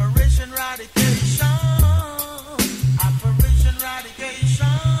 Operation Radication. Operation Radication.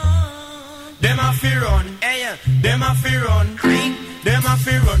 Them a fi run. Hey, Them a fi run. Them a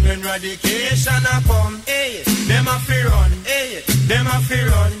fi run when radication a come. hey, Them a fi run. hey, Them a fi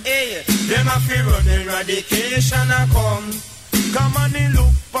run. hey. Them a fi run when radication a come. Come on, he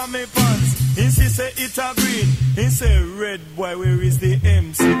look for me pants. He say it a green. He say red boy, where is the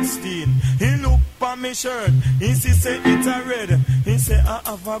M16? He look for me shirt. He say it a red. He say I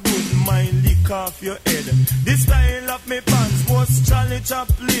have a good mind, lick off your head. This style of me pants was Charlie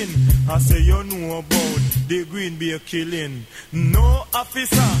Chaplin. I say you know about the Green Bay killing. No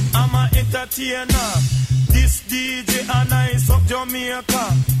officer, I'm a entertainer. This DJ and I up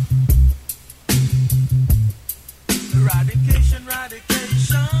Jamaica.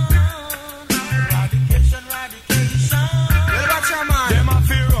 Radication. Well, watch a man. Them a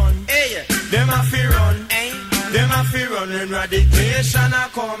fi run. Hey, Them a fi run. hey, Them a fi run when radication a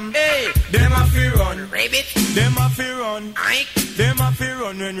come. hey. Them a fi run. Rabbit. Them a fi run. Ike. Them a fi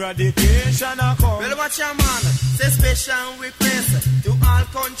run when radication a come. Well, watch a man. Say special request to all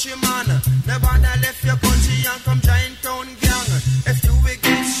countrymen. Never left your country and come join town gang. If you will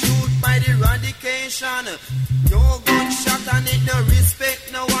get shoot by the radication, no gunshot and it no respect.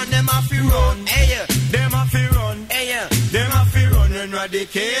 No one them a fi run. Hey, Them a fi run. hey. Them a fi run when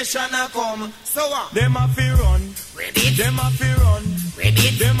radication a come. So what? Them a fi run. Rabbit. Them a fi run.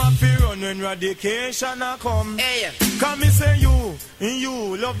 Rabbit. Them a fi run when radication a come. Hey. Come me say you, in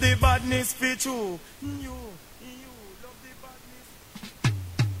you love the badness fit you. In you love the badness.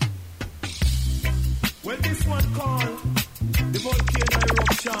 Well, this one called the volcano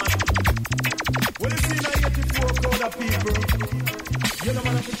eruption. Well, it's in a 84 crowd of people. You know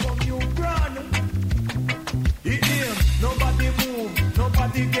man have to come you run. It name, nobody move,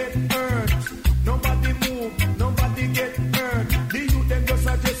 nobody get hurt. Nobody move, nobody get hurt. The youth them just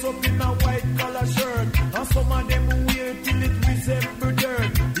a dress up in a white collar shirt. And some of them wear till it resemble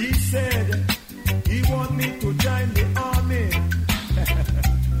dirt. He said he want me to join the army.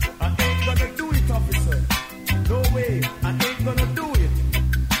 I ain't gonna do it, officer. No way, I ain't gonna do it.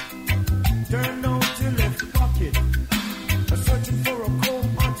 Turn out your left pocket. I'm searching for a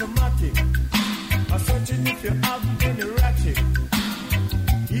comb automatic.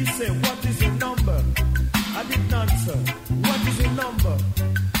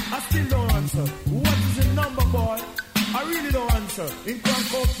 in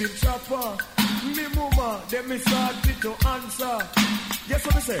crank up the chopper. Me mama, then me start it to answer. Guess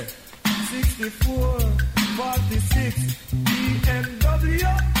what me say? 64, 46, BMW.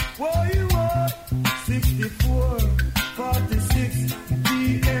 What you want? 64, 46,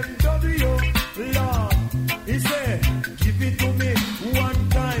 BMW. Lord, he said, give it to me one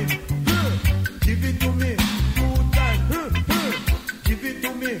time. Give it to me 2 times. Give it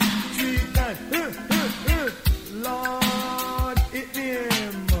to me 3 times. Lord, it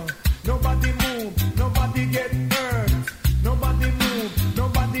him. Nobody move, nobody get hurt. Nobody move,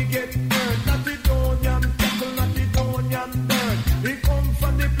 nobody get hurt. Not the Donian tackle, not the Donian dirt. He come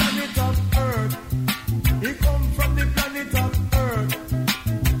from the planet of Earth. He come from the planet of Earth.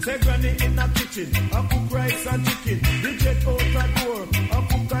 Say granny in a kitchen, I cook rice and chicken. The jet out a door, I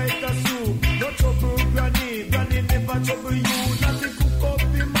cook it a soup. No trouble granny, granny never trouble you. Not the cook up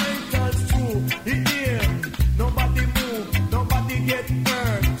the mic stew. The aim, nobody move, nobody get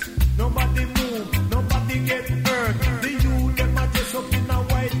hurt. Nobody move, nobody get hurt. The youth them a dress up in a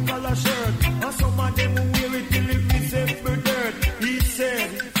white collar shirt, and some of them will wear it till it resemble dirt. He said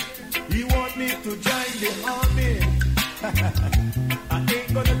he want me to join the army. I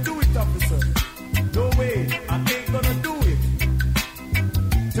ain't gonna do it, officer. No way, I ain't gonna do it.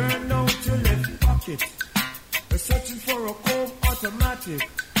 Turn out your left pocket. I'm searching for a comb automatic.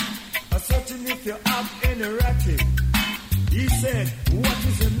 I'm searching if you have any racket. He said, what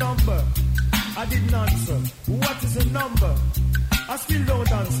is your number? I didn't answer. What is the number? I still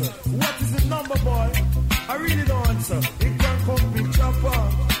don't answer. What is the number, boy? I really don't answer. It can come with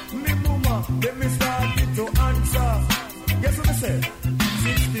chopper. Me mama, let me start it to answer. Guess what I said?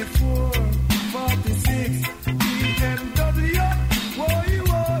 64, 46, BMW. What you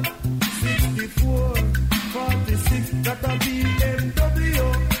want? 64, 46, that a BMW.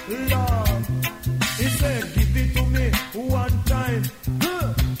 Lord, he said, give it to me 1 time.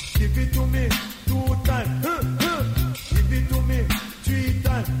 Give it to me 2 times. Give it to me 3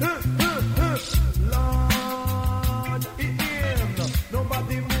 times. Lord, it him.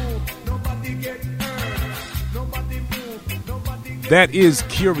 Nobody move, nobody get hurt. Nobody move, nobody get That is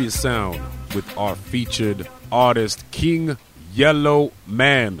Kurious Sound with our featured artist, King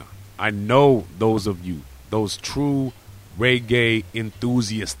Yellowman. I know those of you, those true reggae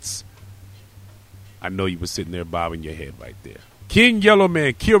enthusiasts. I know you were sitting there bobbing your head right there. King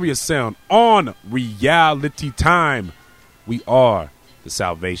Yellowman, Kurious Sound on Reality Time. We are the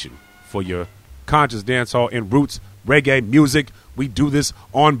salvation for your conscious dancehall and roots reggae music. We do this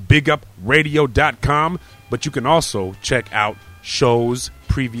on Bigupradio.com, but you can also check out shows,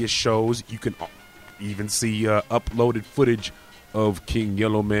 previous shows. You can even see uploaded footage of King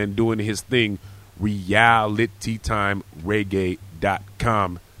Yellowman doing his thing,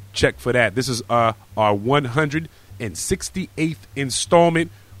 realitytimereggae.com. Check for that. This is our 168th installment.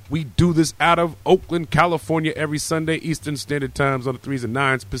 We do this out of Oakland, California every Sunday, Eastern Standard Times on the 3s and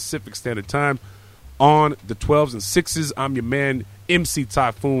 9s, Pacific Standard Time on the 12s and 6s. I'm your man, MC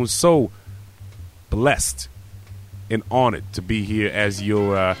Taiyefoon. So blessed and honored to be here as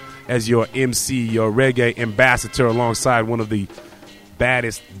your MC, your reggae ambassador, alongside one of the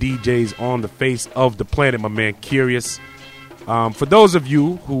baddest DJs on the face of the planet, my man Kurious. For those of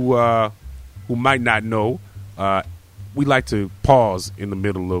you who might not know, we like to pause in the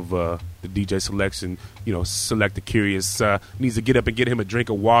middle of the DJ selection. You know, select the Kurious needs to get up and get him a drink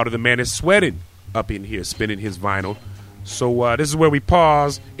of water. The man is sweating up in here, spinning his vinyl. So this is where we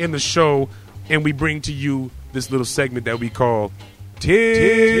pause in the show and we bring to you this little segment that we call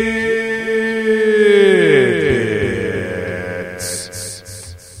Tidbits.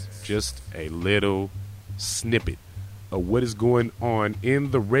 Just a little snippet of what is going on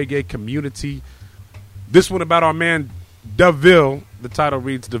in the reggae community. This one about our man DeVille. The title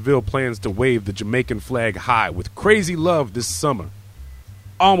reads, DeVille plans to wave the Jamaican flag high with Crazy Love this summer.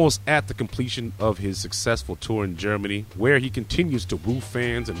 Almost at the completion of his successful tour in Germany, where he continues to woo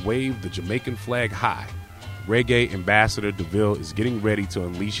fans and wave the Jamaican flag high, reggae ambassador DeVille is getting ready to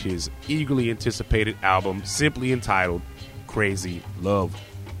unleash his eagerly anticipated album, simply entitled Crazy Love.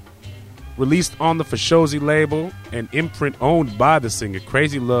 Released on the Fashozi label, an imprint owned by the singer,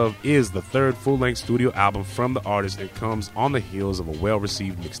 Crazy Love is the third full-length studio album from the artist and comes on the heels of a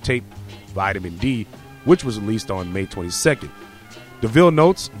well-received mixtape, Vitamin D, which was released on May 22nd. DeVille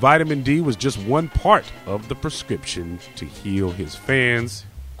notes, Vitamin D was just one part of the prescription to heal his fans.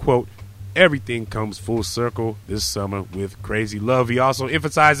 Quote, everything comes full circle this summer with Crazy Love. He also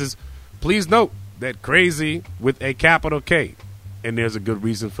emphasizes, please note that crazy with a capital K, and there's a good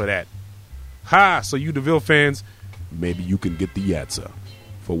reason for that. Ha! So you DeVille fans, maybe you can get the answer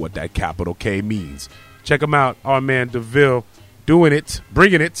for what that capital K means. Check him out, our man DeVille, doing it,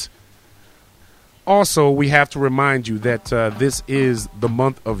 bringing it. Also, we have to remind you that this is the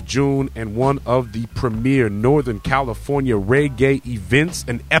month of June and one of the premier Northern California reggae events.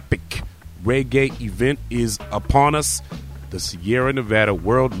 An epic reggae event is upon us. The Sierra Nevada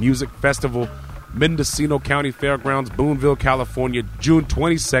World Music Festival, Mendocino County Fairgrounds, Boonville, California, June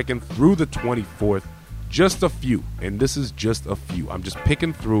 22nd through the 24th. Just a few, and this is just a few. I'm just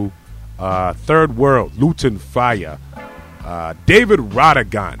picking through Third World, Luton Fire, David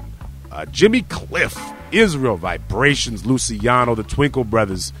Rodigan, Jimmy Cliff, Israel Vibrations, Luciano, the Twinkle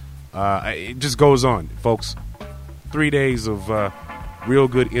Brothers. It just goes on, folks. 3 days of real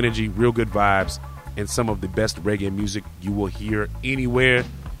good energy, real good vibes, and some of the best reggae music you will hear anywhere.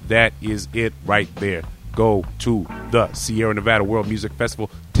 That is it right there. Go to the Sierra Nevada World Music Festival.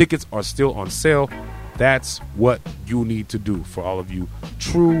 Tickets are still on sale. That's what you need to do for all of you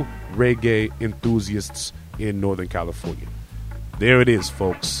true reggae enthusiasts in Northern California. There it is,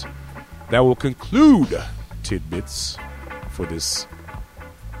 folks. That will conclude Tidbits for this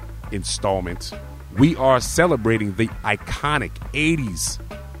installment. We are celebrating the iconic 80s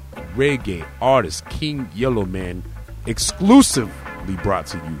reggae artist King Yellowman, exclusively brought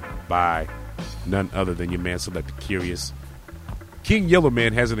to you by none other than your man Selector Kurious. King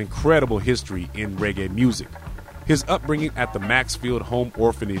Yellowman has an incredible history in reggae music. His upbringing at the Maxfield Home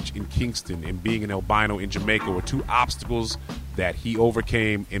Orphanage in Kingston and being an albino in Jamaica were two obstacles that he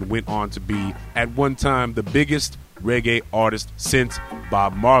overcame and went on to be, at one time, the biggest reggae artist since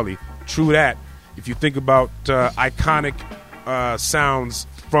Bob Marley. True that. If you think about iconic sounds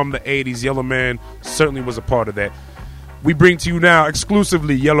from the 80s, Yellowman certainly was a part of that. We bring to you now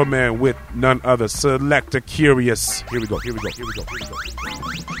exclusively Yellowman with none other, Selector Kurious. Here we go.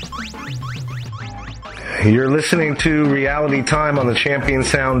 You're listening to Reality Time on the Champion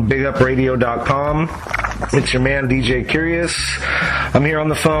Sound, Bigupradio.com. It's your man, DJ Kurious. I'm here on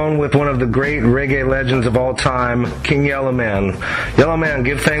the phone with one of the great reggae legends of all time, King Yellowman. Yellowman,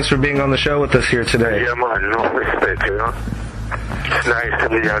 give thanks for being on the show with us here today. Yeah, man, no respect, you know. It's nice to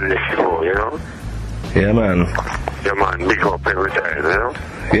be on the show, you know. Yeah, man. Yeah, man, big up every time, you know.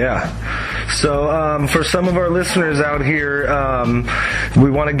 Yeah. So, for some of our listeners out here,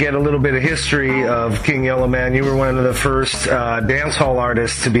 we want to get a little bit of history of King Yellowman. You were one of the first dancehall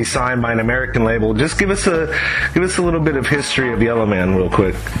artists to be signed by an American label. Just give us a little bit of history of Yellowman, real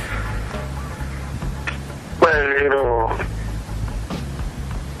quick. Well, you know,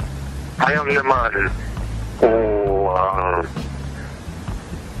 I am the man who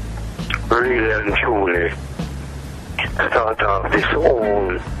really and truly start off this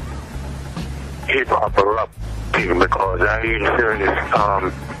whole hip-hop rap thing because I influenced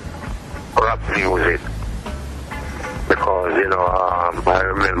rap music because, you know, I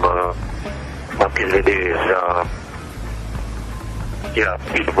remember back in the days,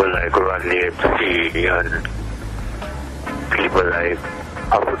 people like Randy MC and people like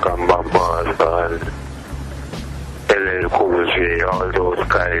African Bombers and LL Cool J, all those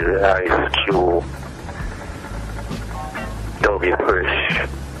guys, Ice Cube, Dougie Fresh,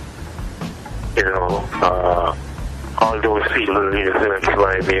 you know, all those people influenced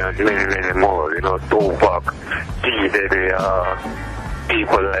by me and many, many more, you know, Tupac, T-Baby,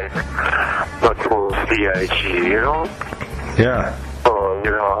 people like Notorious B.I.G., you know? Yeah. So,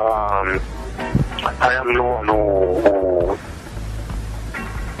 you know, I am the one who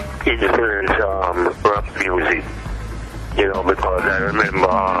influenced rap music, you know, because I remember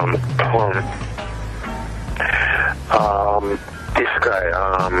this guy,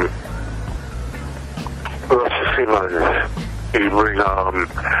 Russell Simmons, he bring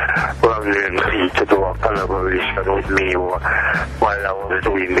Ronnie MC to do a collaboration with me while I was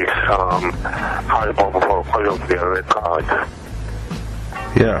doing this album for Columbia Records.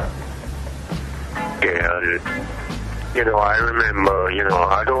 Yeah. Yeah, and, you know, I remember, you know,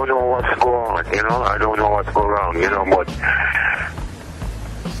 I don't know what's going on, you know, I don't know what's going on, you know, but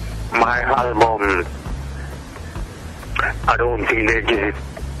my album, I don't think they give it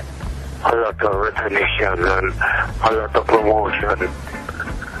a lot of recognition and a lot of promotion.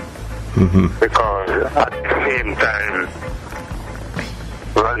 Because at the same time,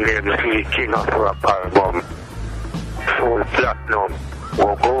 Randy MC King of Rap album sold platinum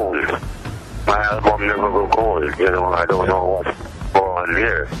or gold. My album never go gold, you know, I don't know what's going on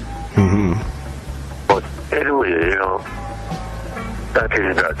there. But anyway, you know, that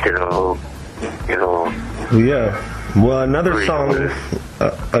is that, you know. Yeah. Well, another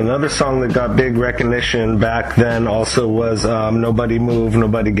song that got big recognition back then also was "Nobody Move,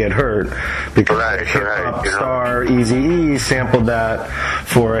 Nobody Get Hurt," because hip-hop star Eazy-E sampled that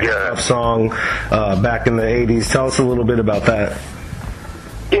for a hip-hop song back in the 80s. Tell us a little bit about that.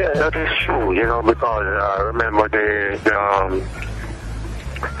 Yeah, that is true, because I remember the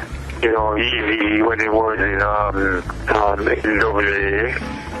Eazy when he was in NWA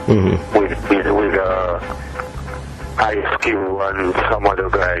with Ice Cube and some other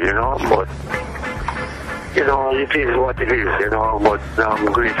guy, but it is what it is, but I'm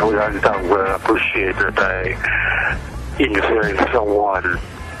grateful and thankful and appreciate that I influenced someone,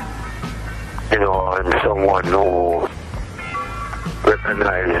 and someone who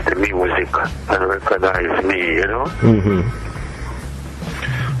recognized the music and recognized me,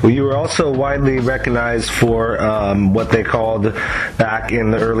 Well, you were also widely recognized for what they called back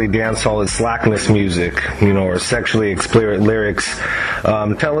in the early dancehall as slackness music, or sexually explicit lyrics.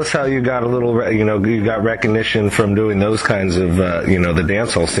 Tell us how you got you got recognition from doing those kinds of, the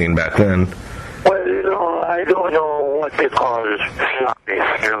dancehall scene back then. Well, I don't know what they call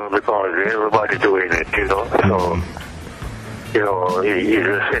slackness, because everybody doing it, so, it's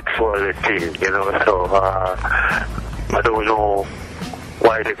a sexual thing, so, I don't know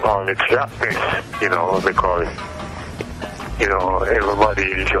why they call it slackness, because,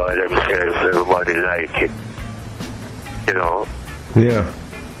 everybody enjoy themselves, everybody like it, Yeah.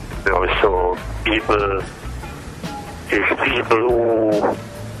 So people who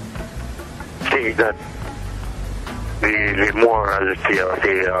think that the morality of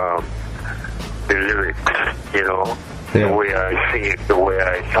the lyrics, the way I sing it, the way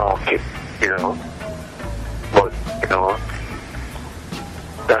I talk it, but,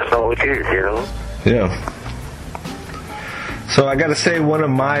 that's how it is, Yeah. So I got to say, one of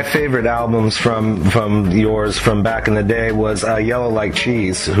my favorite albums from yours from back in the day was "Yellow Like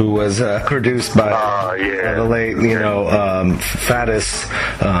Cheese," who was produced by the late, Faddis,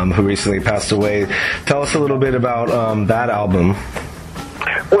 who recently passed away. Tell us a little bit about that album.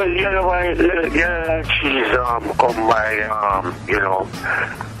 Well, Yellow Like Cheese come by,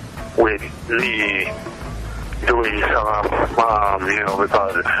 with me doing some,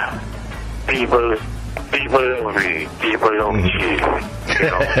 because people love me. People love cheese.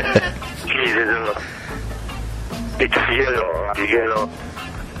 Cheese it's yellow.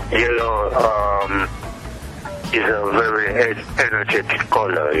 Yellow is a very energetic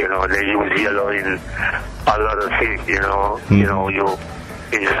color. They use yellow in a lot of things.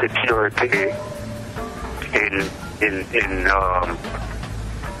 In security, in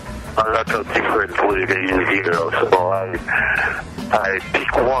a lot of different ways they use yellow. So I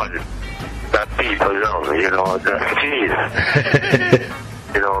pick one that people love, that's cheese.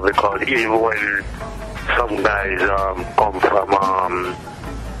 Because even when some guys come from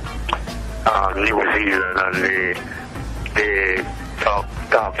New Zealand and they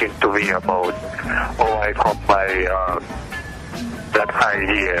talking to me about how I come by that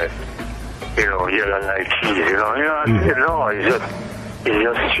idea, yellow like cheese, it's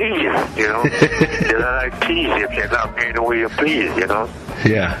just cheese, yellow like cheese, you can have me the way you please,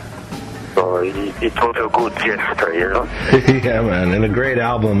 Yeah. So it was a good gesture, Yeah, man, and a great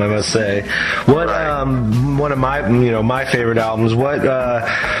album, I must say. What one of my my favorite albums. What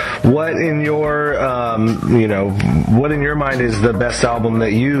in your what in your mind is the best album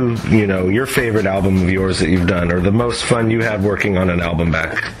that your favorite album of yours that you've done, or the most fun you had working on an album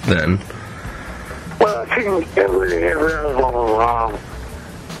back then? Well, I think every album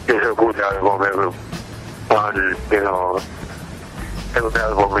is a good album. Every one, every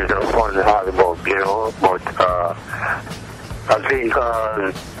album is a fun album, but I think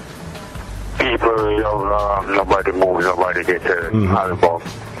people love Nobody Moves, Nobody Gets Hurt album,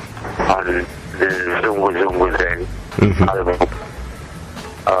 and the Zungguzungguguzeng album.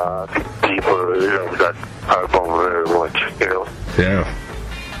 People love that album very much, Yeah.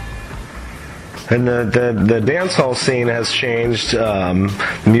 And the dancehall scene has changed.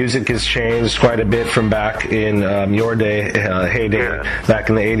 Music has changed quite a bit from back in your day, heyday, back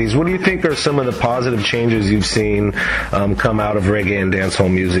in the 80s. What do you think are some of the positive changes you've seen come out of reggae and dancehall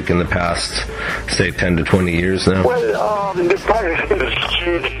music in the past, say, 10 to 20 years now? Well, the positive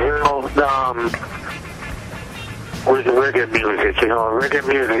change, with reggae music, reggae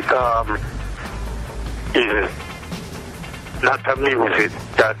music is not a music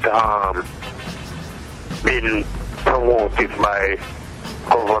that been promoted by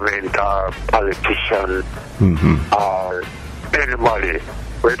government or politicians or anybody.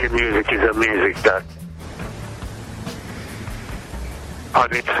 Reggae music is a music that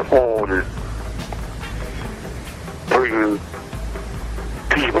on its own bring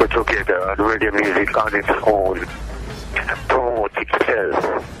people together, and reggae music on its own promote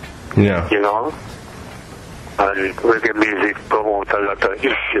itself. Yeah. You know? And reggae music promotes a lot of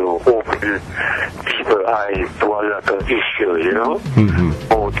issues, open people's eyes to a lot of issues, you know?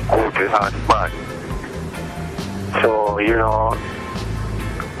 Both good and bad. So, you know,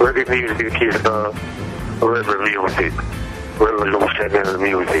 reggae music is a rebel music, revolutionary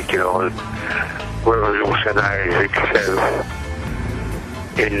music, you know, revolutionize itself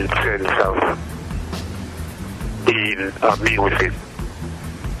in sense of being a music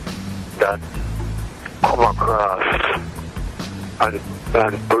that come across and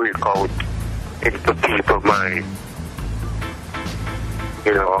break out into people's mind,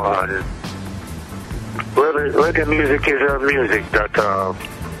 you know, and reggae music is a music that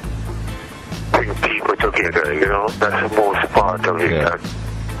bring people together, you know, that's the most part of it, that,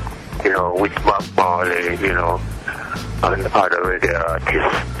 you know, with Bob Marley, you know, and other reggae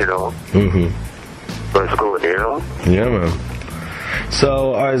artists, you know. That's good, you know. Yeah, man.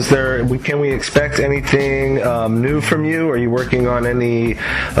 So, can we expect anything new from you? Are you working on any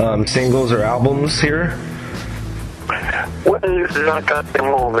singles or albums here? Well, not at the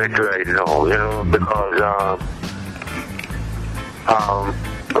moment right now, you know, because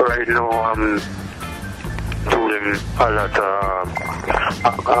right now I'm doing a lot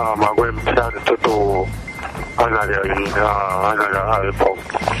I'm going to plan to do another album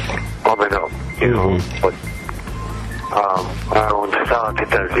coming up, you know, but I won't start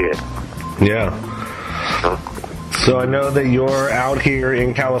it as yet. Yeah. So I know that you're out here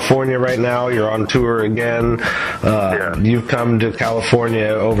in California right now. You're on tour again. You've come to California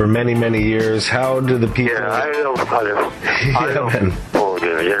over many, many years. How do the people... Yeah, I love California. I love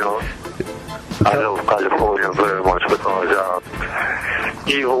California, you know. I love California very much because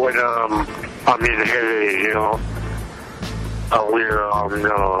even when I'm in LA, you know, I wear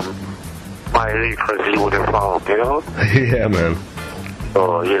my Lakers uniform, you know. Yeah, man.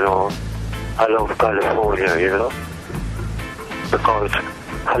 So, you know, I love California, you know, because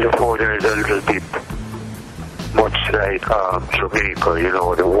California is a little bit much like Jamaica, you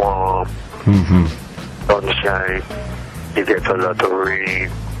know, the warm sunshine, you get a lot of rain,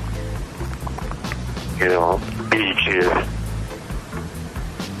 you know, beaches,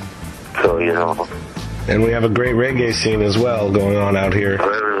 so, you know. And we have a great reggae scene as well going on out here.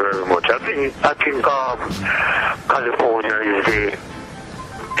 Very, very much. I think California is the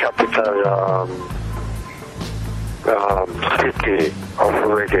capital city of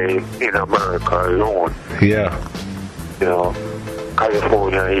reggae in America alone. Yeah. You know,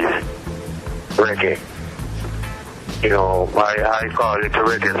 California is reggae. You know, I call it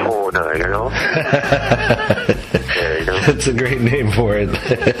reggae fauna, you know. Yeah, you know? That's a great name for it.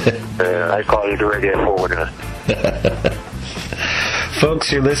 I call it reggae fauna.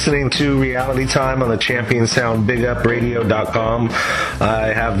 Folks, you're listening to Reality Time on the Champion Sound Bigupradio.com.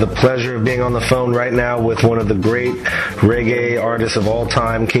 I have the pleasure of being on the phone right now with one of the great reggae artists of all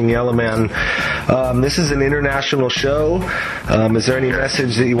time, King Yellowman. This is an international show. Is there any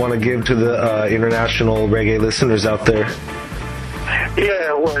message that you want to give to the international reggae listeners out there?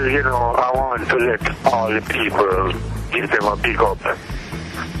 Yeah, well, you know, I want to let all the people give them a big up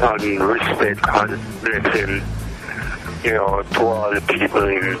and respect and blessing. You know, to all the people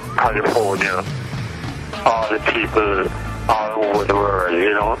in California, all the people all over the world,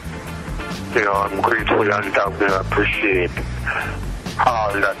 you know. You know, I'm grateful and thankful and appreciate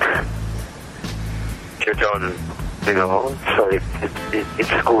all that you done, you know. So it's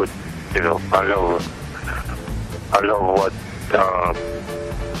good, you know. I love what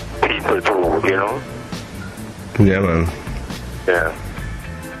people do, you know. Yeah, man. Yeah.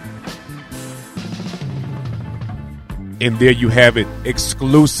 And there you have it,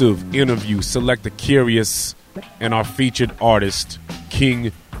 exclusive interview, Selector Kurious and our featured artist,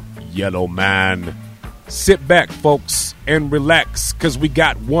 King Yellowman. Sit back, folks, and relax, because we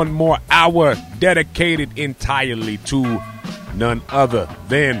got one more hour dedicated entirely to none other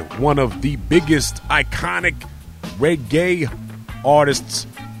than one of the biggest iconic reggae artists,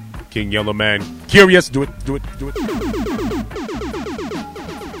 King Yellowman. Kurious, do it.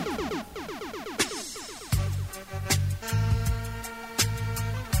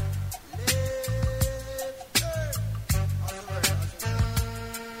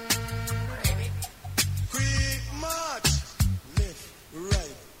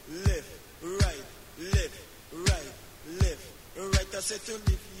 Say to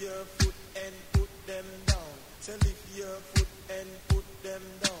lift your foot and put them down. Say lift your foot and put them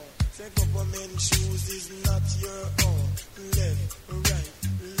down. Say government shoes is not your own. Left, right,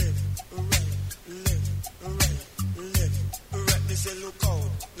 left, right, left, right, left. say look out,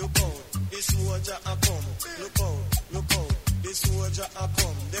 this soldier a come. Look out, this soldier a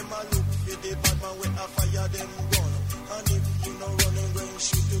come. Them a look for the bad man with a fire them gun. And if you no running, going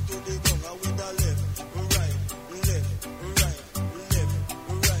shoot you to the gun. And with a left, right.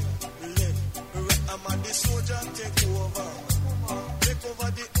 I'm a the soldier take over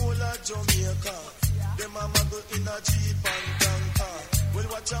the whole of Jamaica. Them a muggle in a jeep and tanker. Well,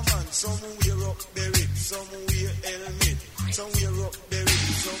 watch a man, some wear up barrack, some wear helmet, some wear up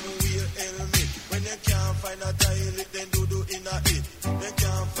barrack, some wear helmet. When they can't find a toilet, then do in a it. They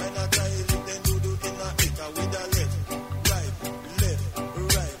can't find a toilet, then do in a it. And with a left.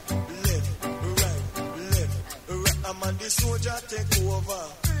 I'm a the soldier take over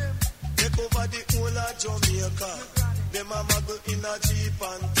the whole of Jamaica. Them a muggle in a jeep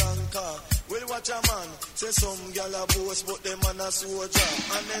and tanker. Well, watch a man, say some gal a boss, but them man a soldier.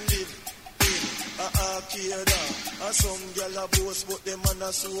 And then live in a arcade. And some gal a boss, but them man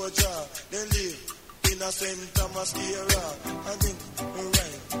a soldier. Then live in a St. Thomas era. And then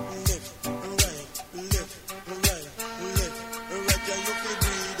right. And you can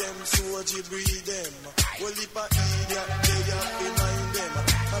breed them, soldier breed them. Well, if I idiot, they have to mind them.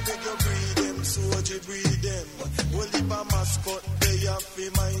 I beg you breed them, soldier breed them. Well, if a mascot, they have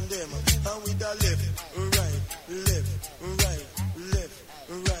to mind them. And with the left,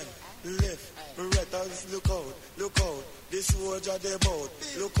 as look out, this soldier they bout.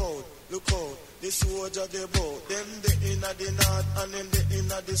 Look out, this soldier they bout. Them they inna the north and then they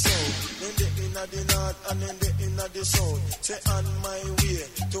inna the south. Then they inna the north and then they inna the south. Say on my way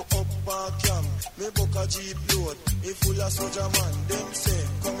to Upper Camp, me book a jeep load, it full of soldier man. Them say,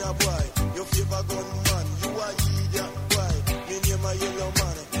 come here boy, your favor gun man, you a idiot boy. Me name a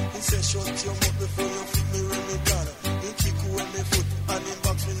Yellowman. He say shut your mouth before you feed me Remington. He kick away me foot and he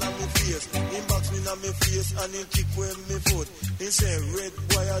box me na me face. He box me na me face and he kick away me foot. He say red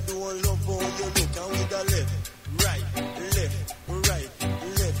boy I don't love how you look. And with the left, right.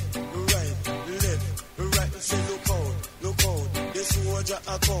 He say look out, the soldier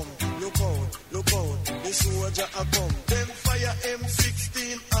a come. Look out, the soldier a come. Them fire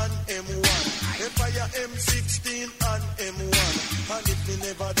M16 and M1. Them fire M16 and M1. And if we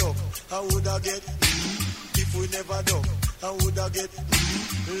never duck, how would I get? If we never duck, how would I get?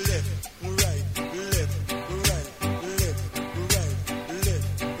 Left, right.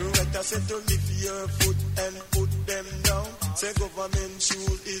 I said to lift your foot and put them down. Say government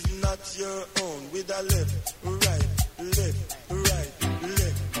shoes is not your own. With a left, right.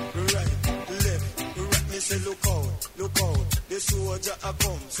 Me say look out, the soldier a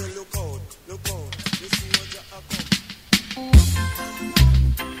come. Say look out, the soldier a come.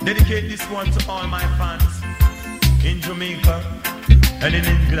 Dedicate this one to all my fans in Jamaica and in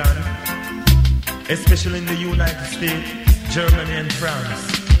England, especially in the United States, Germany and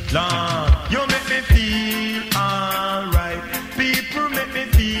France. Lord, you make me feel alright. People make me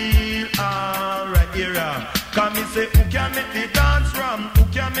feel alright. Here, come me say, who can make the dance from? Who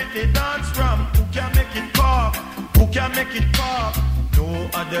can make the dance from? Who can make it pop? Who can make it pop? No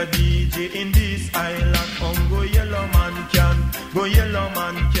other DJ in this island. Go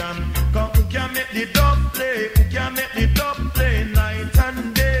Yellowman can. Come who can make the dub play? Who can make the dub play? Night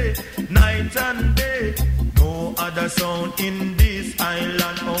and day. No other sound in this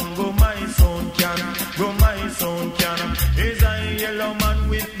island. Go my sound can. Is a Yellowman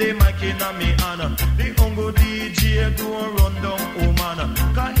with the mic in a me honor. The Ungo DJ don't run down woman.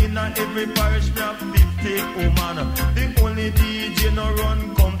 Cause in every parish me have 50 woman. The only DJ no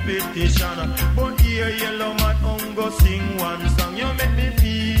run competition. But here Yellowman Ungo sing one song. You make me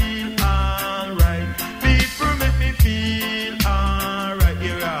feel alright. People make me feel alright.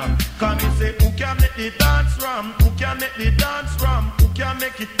 Here come me say who can make the dance from? Who can make the dance from? Who can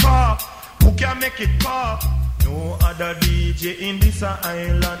make it pop? Who can make it pop? No other DJ in this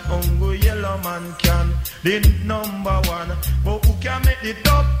island. Ungo Yellowman can. The number one. But who can make the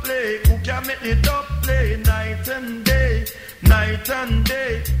dub play? Who can make the dub play? Night and day.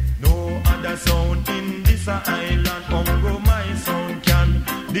 No other sound in this island. Ungo my sound can.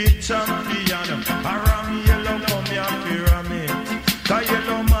 The champion. Aram Yellow come here pyramid. Cause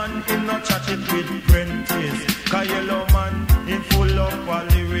Yellowman in no chat it with Prentice. Cause Yellowman in full of all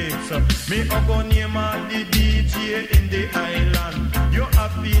lyrics. Me go name all the DJ in the island. You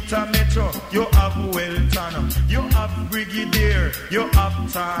have Peter Metro, you have Welton, you have Brigadier, you have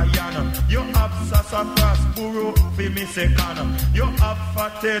Tayana, you have Sassafras, Buru, Fimi Second, you have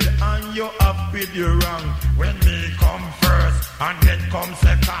Fated and you have Pidurang. When me come first and then come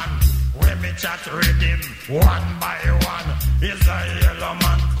second. When me chat rhythm one by one, is a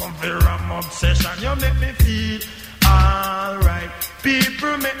Yellowman come for ram obsession. You make me feel alright.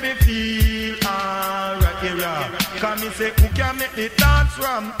 People make me feel alright, yeah. Come me say, who can make the dance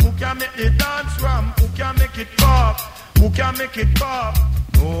ram? Who can make the dance ram? Who can make it pop? Who can make it pop?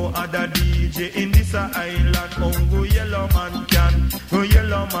 No other DJ in this island. Ongo Yellowman can,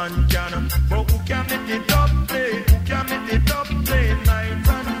 Yellowman can. But who can make the dub play? Who can make the dub play? Night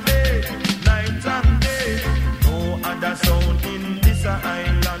and day, night and day. No other sound in this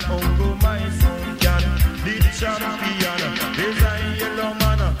island. Ongo my sound can. The champion, there's a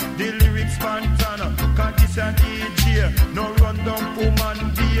Yellowman. The lyrics pantana. Cause this a DJ, no run down woman.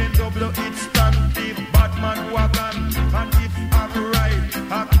 BMW it stand the Batman wagon. And if I'm right,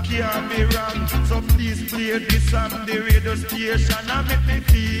 I can't be wrong. So please play this on the radio station and make me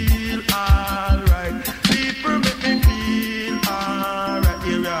feel alright. People make me feel alright,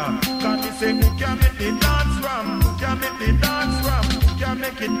 yeah. Can you say who can make the dance ram? Who can make the dance ram? Who can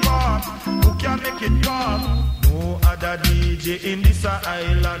make it pop? Who can make it pop? No other DJ in this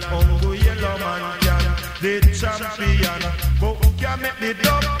island. Ongo Yellowman can, the champion. But who can make the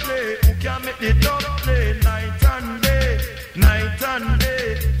dub play? Who can make the dub play? Night and day, night and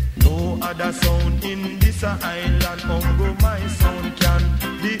day. No other sound in this island. Ongo my sound can,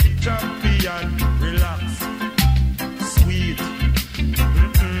 the champion. Relax, sweet,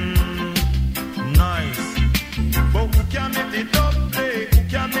 nice. But who can make the dub play? Who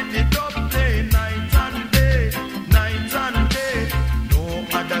can make the dub play? Night and day, night and day. No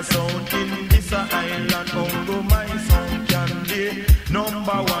other sound in this island. Ongo my sound can be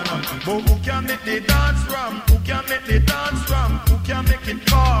number one. But who can make the dance ram? Who can make the dance ram? Who can make it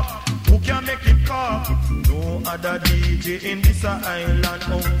pop? Who can make it pop? No other DJ in this island.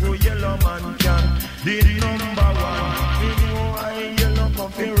 Ongo Yellowman can, the number one. You know I yellow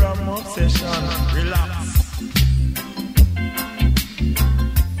coffee ram obsession. Relax.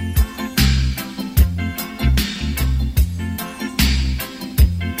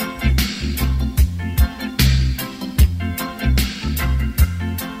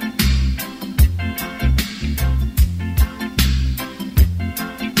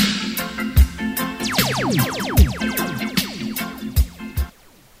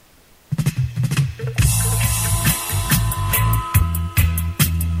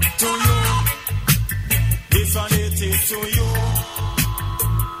 To you,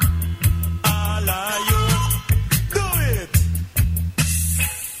 all of you, do it.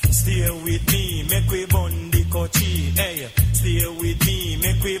 Stay with me, make we bun the coachy. Hey, stay with me,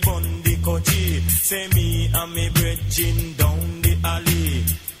 make we bun the coachy. Say me and me bridging down the alley.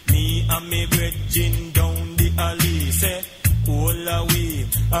 Me and me bridging down the alley. Say, all away,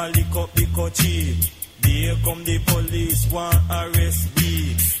 I lick up the coachy. Here come the police, want arrest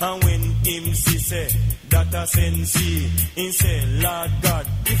me. And when him say that a sensei, he say, Lord God,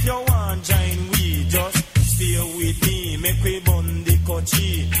 if you want join we, just stay with me, make we bun the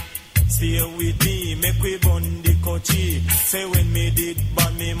coachy. Stay with me, make we bun the coachy. Say when me did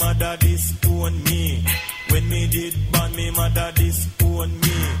ban me mother disown me. When me did ban me mother disown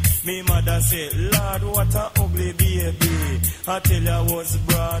me. Me mother say, Lord, what a ugly baby. I tell you I was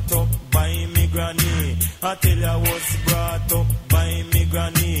brought up by me granny. I tell you I was brought up by me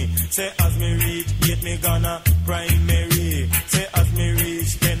granny. Say as me reach 8 me gonna primary. Say as me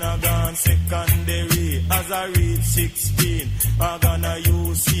reach 10 I gone secondary. As I reach 16 I gonna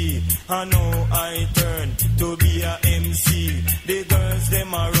UC. I know I turn to be a MC. The girls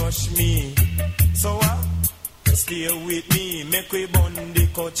them a rush me. So what? Stay with me, make we bun the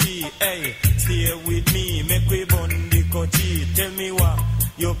coachy. Hey, stay with me, make we bun the coachy. Tell me what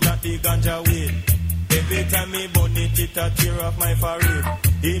you plant the ganja with. Every time me bun it, it a tear off my forehead.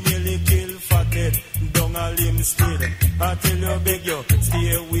 He nearly kill fathead, down a limb still. I tell you, beg you,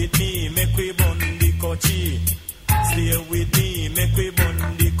 stay with me, make we bun the coachy. Stay with me, make we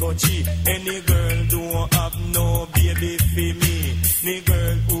bun the coachy. Any girl don't have no baby for me. Any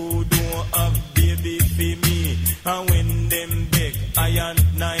girl who don't have baby for me. And when them beg, I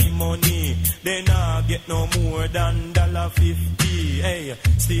ain't nine money. They not get no more than $50. Hey,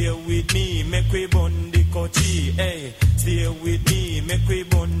 stay with me, make we bun the coachy. Hey, stay with me, make we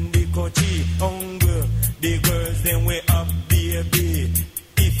bun the coachy. Hunger, the girls them way up baby.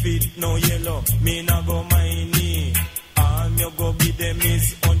 If it no yellow, me not go mind me. All me go be them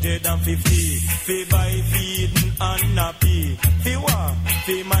is 150. Fi buy feeding and nappy. Fi what?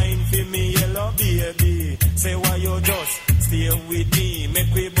 Fi mine fi me yellow baby. Say why you just stay with me,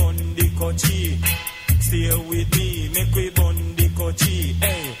 make we bun the coachy. Stay with me, make we bun the coachy.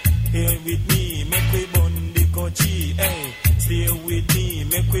 Hey, stay with me, make we bun the coachy. Hey, stay with me,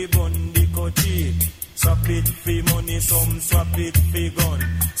 make we bun the coachy. Swap it for money, some swap it for gun.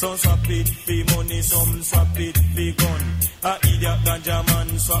 Some swap it for money, some swap it for gun. A idiot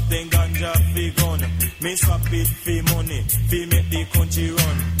swap then ganja fi gun. Me swap it fi money, fi make the country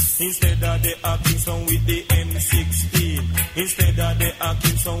run. Instead of the acting song with the M16. Instead of the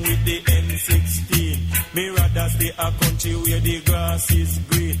acting song with the M16. Me rather stay a country where the grass is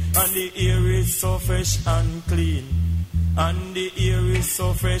green and the air is so fresh and clean. And the air is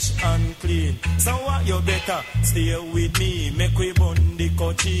so fresh and clean. So what you better stay with me, make we burn the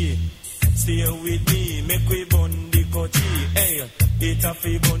cochi. Stay with me, make we burn the cochi. Hey, it a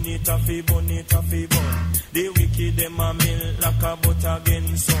fi bun, it a fi bun, it a fi bun. The wicked them a mill like a butter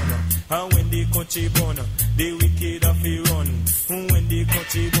against sun. And when the cochi bun, the wicked a fi run. When the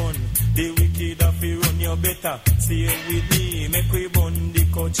cochi bun, the wicked a fi run. You better stay with me, make we burn the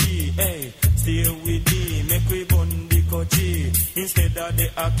cochi. Hey, stay with me, make we burn the cochi. Instead of the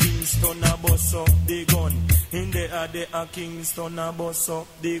a Kingston a bust up the gun. Instead of the a Kingston a bust up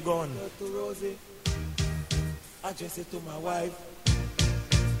the gun. To Rosie, I just said to my wife,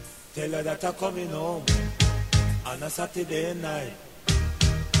 tell her that I'm coming home on a Saturday night.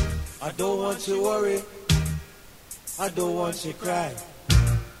 I don't want you worry, I don't want you cry.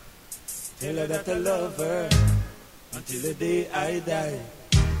 Tell her that I love her until the day I die.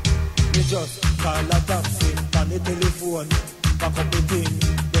 Me just call a taxi on the telephone, pack up the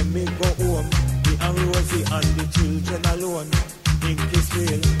thing, then me go home. Me and Rosie and the children alone. In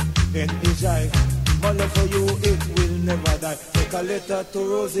Kisville, then the jive. My love for you, it will never die. Take a letter to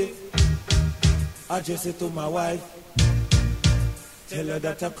Rosie, address it to my wife. Tell her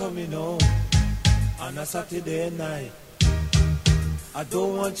that I'm coming home on a Saturday night. I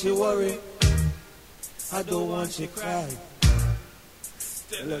don't want you worry, I don't want you cry.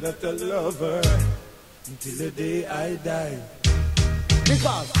 Tell her that I love her until the day I die.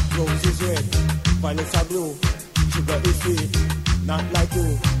 Because rose is red, violets are blue, sugar is sweet, not like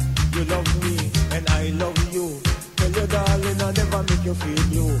you. You love me and I love you. Tell your darling I never make you feel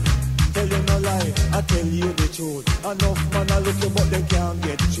blue. Tell you no lie, I tell you the truth. Enough man I look you but they can't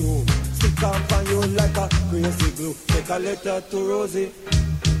get through. Stick up on you like a crazy glue. Take a letter to Rosie,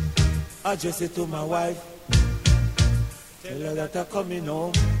 address it to my wife. Tell her that I'm coming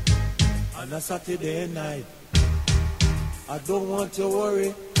home on a Saturday night. I don't want to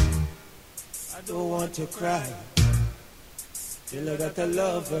worry, I don't want to cry. Tell her that I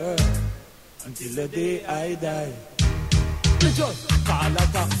love her until the day I die. Me just call a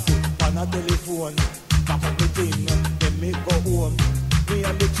taxi on a telephone, pack up the thing, then me go home. Me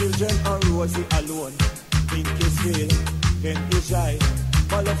and the children and Rosie alone. In Kisville, then the shy.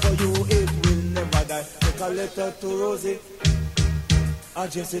 My love for you, it will never die. Take a letter to Rosie,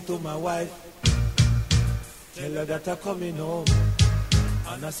 address it to my wife. Tell her that I'm coming home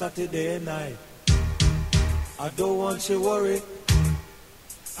on a Saturday night. I don't want you worry,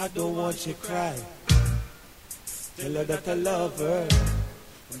 I don't want you cry. Tell her that I love her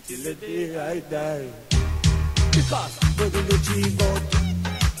until the day I die. Because when the tree out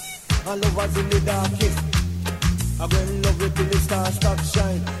and lovers in the darkest, I when love you till the stars stop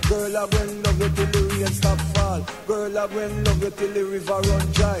shine. Girl, I when love you till the rain stop fall. Girl, I when love you till the river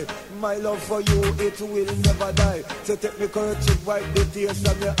run dry. My love for you, it will never die. So take me kerchief, wipe the tears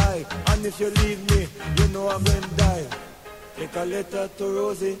from your eye. And if you leave me, you know I'm gonna die. Take a letter to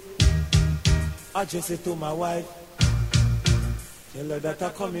Rosie, address it to my wife. Tell her that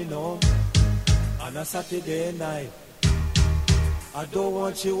I'm coming home on a Saturday night. I don't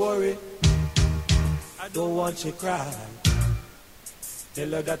want you worry, I don't want you cry. Tell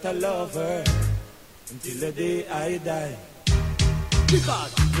her that I love her until the day I die.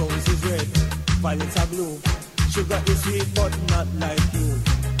 Because rose is red, violets are blue, sugar is sweet but not like you.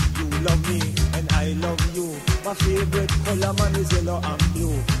 You love me and I love you. My favorite color man is yellow and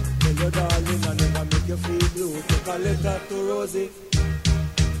blue. Tell your darling I never make you feel blue. Take a letter to Rosie,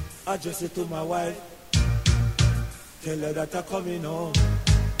 address it to my wife. Tell her that I'm coming home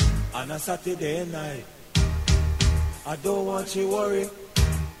on a Saturday night. I don't want you worry,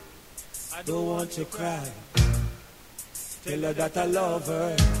 I don't want you cry. Tell her that I love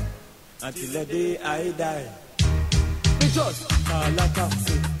her until the day I die. Me just call a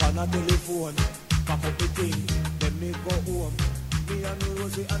taxi on a telephone, pack up the thing, then me go home. Me and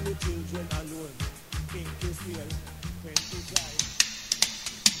Rosie and the children alone. King Yellowman, 25.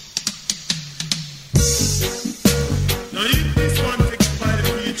 Now if this one takes by the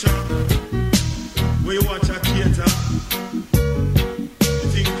future, we watch a theater. The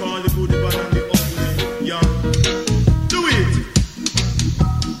thing called the good, the bad and the ugly. Yeah, do it.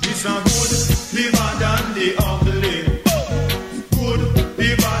 This a good, the bad and the ugly. Good, the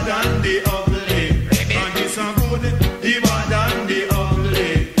bad and the ugly. And this a good, the bad and the ugly.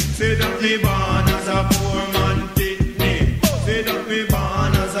 Say that we born as a poor man pitney. Say that we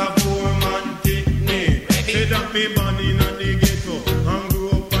born as a me born in the ghetto and grew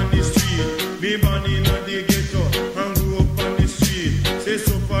up on the street. Me born in the ghetto and grew up on the street. Say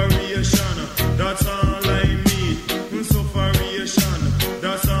separation, that's all I need. Separation,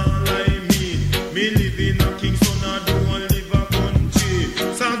 that's all I need. Me live in a Kingston, I don't live a country.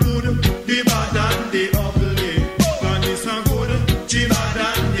 So good, the bad and the ugly. And it's so good, the bad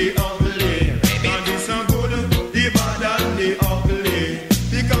and the ugly. And it's so good, the bad and the ugly.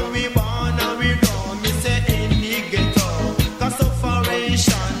 Because we born and we grown, me say in the ghetto. Cause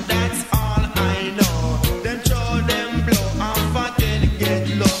separation, that's all I know. Them throw them blow and fat and get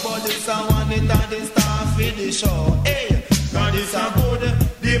low. But this a one it and the star for the show. Hey, cause it's so good,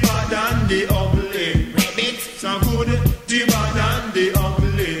 the bad and the ugly. So good, the bad and the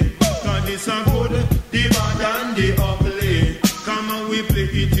ugly. Cause it's so good, the bad and the ugly. Come on, we play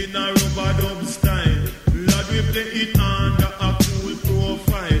it in a rubber dub style. Lord, we play it under a cool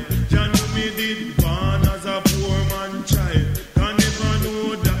profile. Jah know me did born as a poor man child. Can never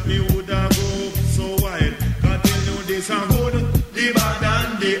know that me woulda go up so wild. Cause tell you this a good, the bad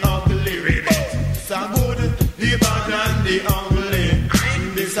and the ugly. So good, the bad and the ugly.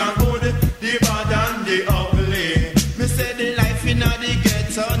 This a good, the bad and the ugly. Me say the life in the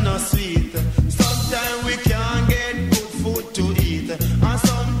ghetto no sweet. Sometimes we can't get good food to eat, and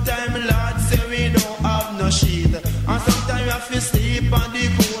sometimes Lord say we don't have no sheet, and sometimes we have to sleep on the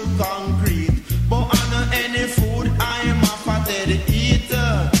cold concrete. But on any food I'm a fatted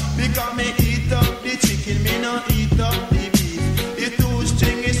eater, because me eat up the chicken, me no eat up the beef. It too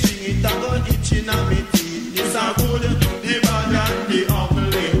stringy, it a go itching on me teeth. This a good, the bad and the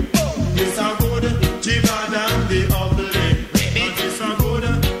ugly. This a good, the bad and the ugly. And this a good,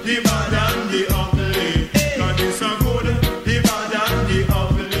 the bad and the ugly. And this a good, the bad and the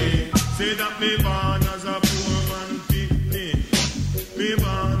ugly. Say that me born as a poor man picnic. Me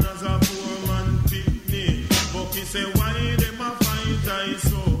born as a poor man picnic. But he say why them a fight I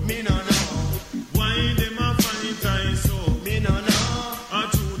so? Me no know. Why them a fight I so? Me no know. I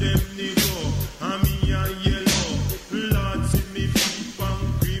threw them nigga, and me a yellow. Lord see me feet from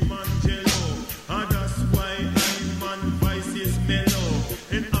cream and jello. And that's why I'm man voice is mellow.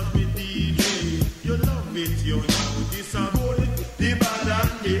 And as me DJ, you love it, you know. This a good, the bad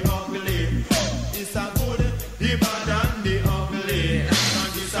and the ugly. This a good, the bad and the ugly.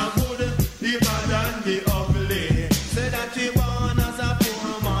 And this a good, the bad and the ugly. Say that we born as a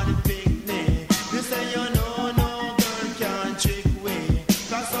poor man picnic. You say you know no girl can trick we.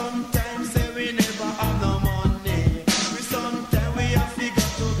 Cause sometimes say we never have no money. We sometimes we have to go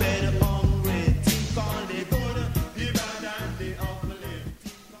to bed hungry. Think all the good, the bad and the ugly.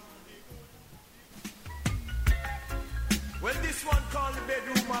 Well, this one called the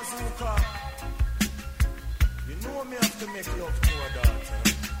bedroom bazooka. You know me have to make love to a daughter.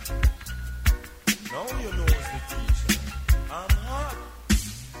 Now you know what's the teacher. I'm hot.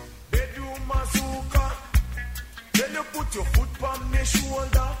 Bedroom bazooka. Then you put your foot on my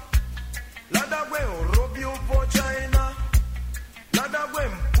shoulder. Ladder when rub your vagina. Ladder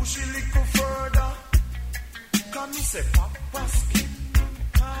when push it little further. Come me say papa skip.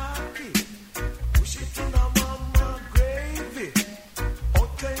 Cocky. Push it in a mama gravy. All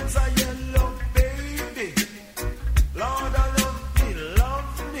kinds of yellow baby. Lord I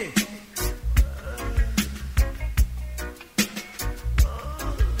love me.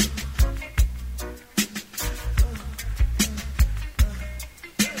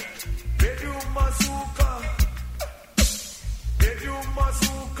 Bedroom bazooka. Bedroom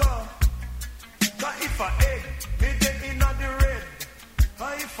bazooka. Cause if a egg, me dead in the red.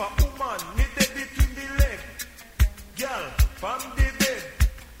 And if a woman, me dead between the leg. Girl, from the bed,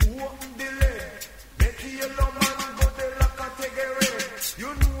 open the leg. Make the yellow man go there like a category. You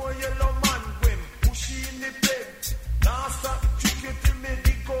know a yellow man when pushy in the bed. Now stop trick you till me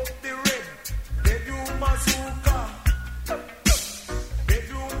dig up the red. Bedroom bazooka.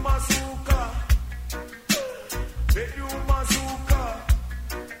 Bedroom bazooka. Bedroom bazooka.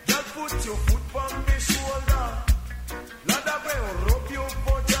 Just put your foot on my shoulder. Ladder when rub your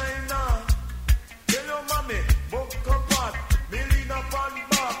vagina. Tell your mommy, book a pot, me lean up on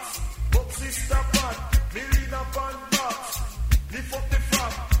box. Book sister pot, me lean up on box. Lift up the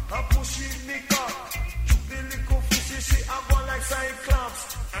frog, and push in the cock. Chook the little fishy, she a go like Cyclops.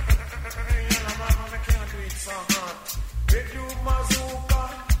 Yellow man, I can't do it so hard. Bedroom bazooka.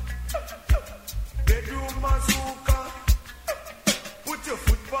 Bedroom bazooka. Put your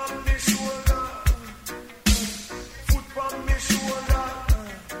foot on the shoulder. Foot on my shoulder.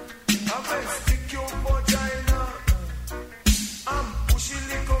 I will stick your vagina. I'm pushing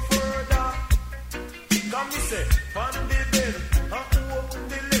little further. Come me say, on the bed, and open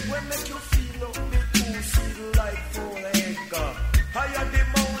the leg. When make you feel up the pussy like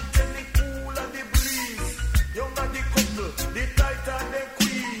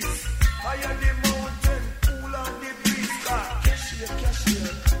cash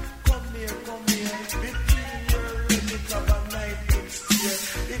here. Come here, between your limit of a night in steer.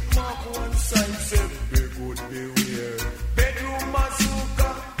 It mark one side, say, be good, beware. Bedroom bazooka,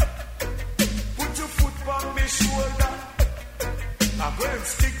 put your foot on my shoulder. I'm going to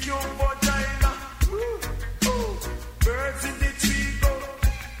stick your vagina. Birds in the tree go,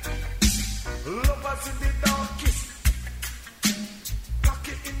 lovers in the dark kiss. Cock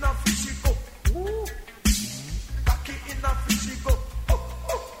it in a fishy go. Cock it in a fishy go.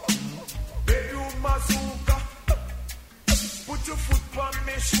 Bedroom bazooka, put your foot on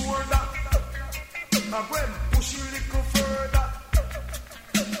my shoulder. I'm going to push you a little further.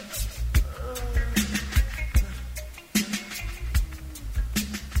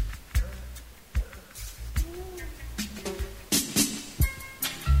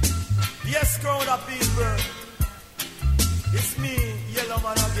 Yes, crowd of people, it's me,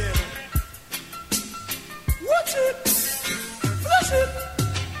 Yellowman again. Watch it, flash it.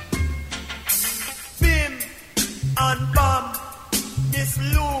 Bim and bam, Miss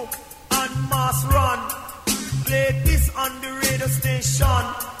Lou and Mass Run. Play this on the radio station.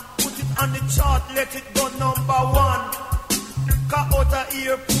 Put it on the chart, let it go #1. Out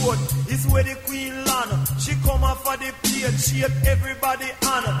airport is where the queen land. She come off for the plane, shake everybody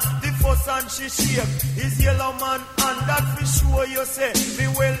on. The first hand she shake is Yellowman, and that for sure you say me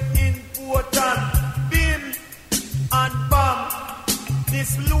well important. Bim and bam,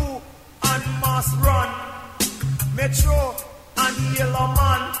 Miss Lou and Mass Run. Metro and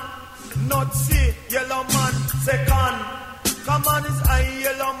Yellowman, not see Yellowman second. Come on, it's a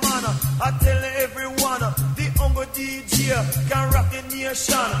Yellowman. I tell everyone, the Uncle DJ can rock the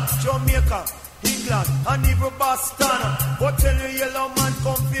nation. Jamaica, England, and even Boston. But tell you Yellowman,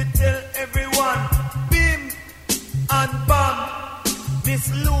 come to tell everyone. Bim and bam, Miss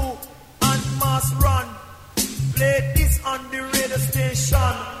Lou and Mass Run. Play this on the radio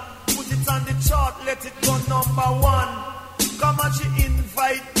station. Put it on the chart, let it go #1. Come and she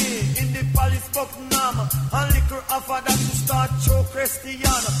invite me in the Palace Buckingham. And liquor offer that she start show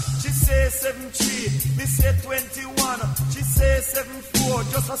Christian. She say 7-3, me say 21. She say 7-4,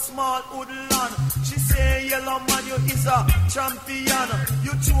 just a small woodland. She say Yellowman, you is a champion.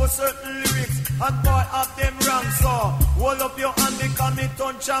 You choose certain lyrics and boy have them wrong. So hold up your hand because me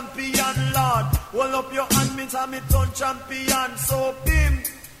turn champion, Lord. Hold up your hand because me turn champion. So bim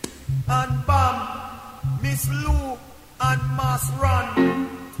and bam, Miss Lou and Mass Run,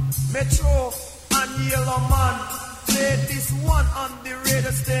 Metro and Yellowman. Play this one on the radio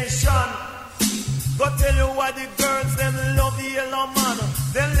station. Go tell you why the girls them love the Yellowman.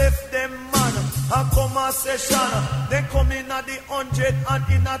 They left them man and come a session. They come in at the 100 and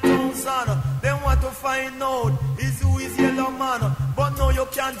in a 1,000. They want to find out is who is Yellowman. But now you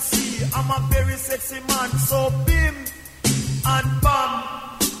can't see I'm a very sexy man. So bim and bam,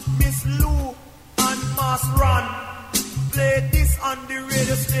 Miss Lou and Mass Run. Play this on the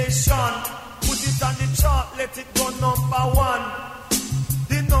radio station. Put it on the chart, let it go #1.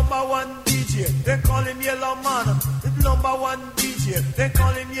 The #1 DJ, they call him Yellowman. The #1 DJ, they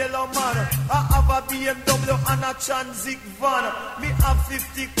call him Yellowman. I have a BMW and a Transit van. Me have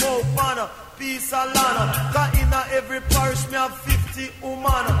 50 copan, piece of land. Cause in every parish me have 50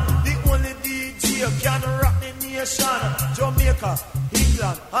 woman. The only DJ can rock the nation. Jamaica,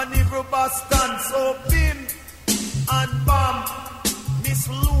 England, and even Boston. So bim and bam, Miss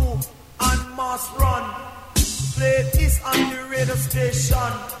Lou and Mass Run. Play this on the radio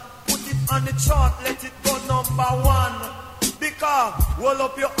station. Put it on the chart, let it go #1. Because hold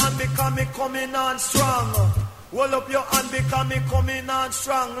up your hand because me coming on strong. Hold up your hand because me coming on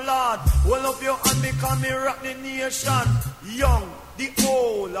strong, Lord. Hold up your hand because me rock the nation. Young, the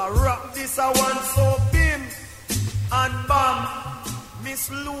old, I rock this a one. So bim and bam, Miss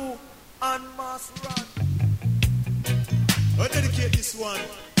Lou and Mass Run. I dedicate this one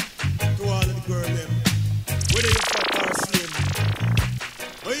to all of the girls them. Whether you fat or slim.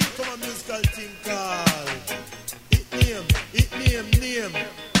 When you come a musical thing called name.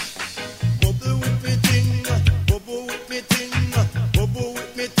 Bubble with me ting, bubble with me ting, bubble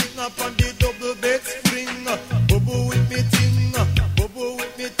with me ting up on the double bed spring. Bubble with me ting, bubble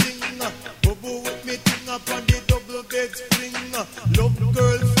with me ting, bubble with me ting up on the double bed spring. Love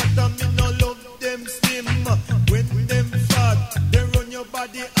girls fat and me no love them slim. When them fat, they run your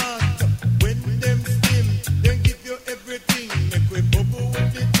body out. When them slim, they give you everything. Make we bubble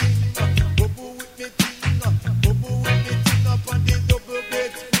with me ting, bubble with me ting, bubble with me ting up on the double bed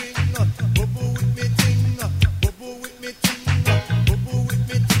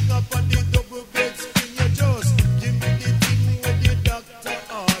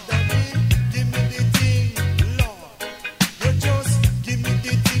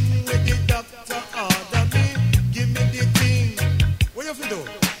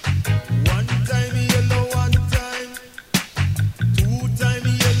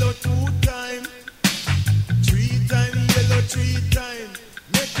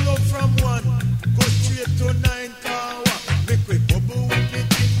from 1, go straight to 9 tower. Make we bubble with me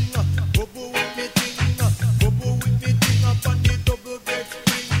ting, bubble with me ting, bubble with me ting up on the double bed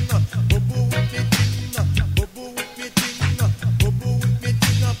spring. Bubble with me ting, bubble with me ting, bubble with me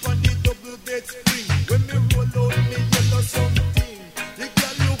ting up on the double bed spring. When me roll out me yellow something, the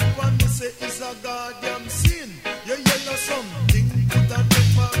girl look for me say it's a goddamn sin. You yellow something, put a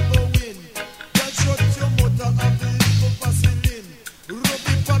never go in. Girl shut your mouth and the little Vaseline. Rub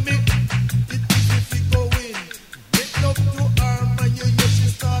it for me, it is if you go in. Make love to her, man, you hear she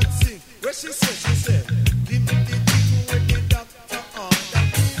start sing. Where she say, give me the thing when the doctor order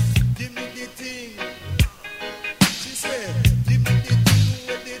me. Give me the thing. She said, give me the thing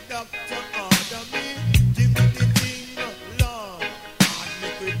when the doctor order me. Give me the thing, Lord. And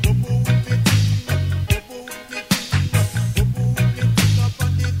make we bubble with the thing, bubble with the thing, bubble with the thing up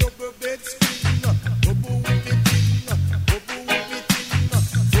on the double bed spring. Bubble with the thing, bubble with the thing,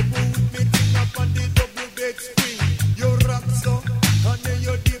 bubble with the thing up on the double bed spring. You rock so, and then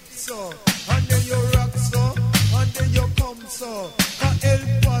you dip so, and then you rock so, and then you come so. El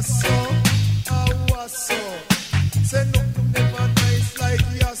Paso, Awaso. Say nothing never nice like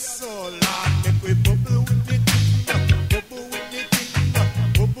your soul. Lord, make we bubble with me ting, bubble with me ting,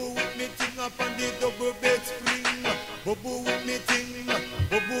 bubble with me ting up on the double bed spring. Bubble with me ting,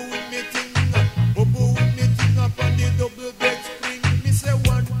 bubble with me ting, bubble with me ting up on the double bed spring. Me say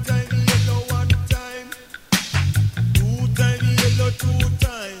 1 time yellow, 1 time, 2 time yellow, 2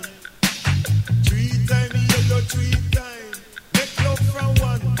 time, 3 time yellow, 3 time. Make love from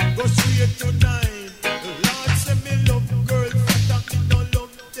 1, go straight to 9. Lord say me love girls that me no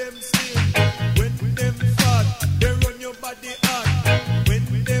love them slim. When them fat, they run your body hard. When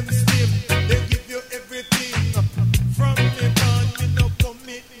them slim, they give you everything. From me born, me no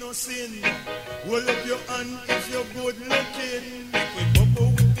commit no sin. Hold up your hand if you're good looking. Make we bubble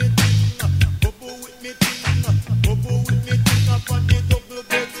with me ting, bubble with me ting, bubble with me ting up on the double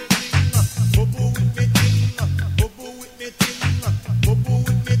bed spring. Bubble with me ting, bubble with me ting, bubble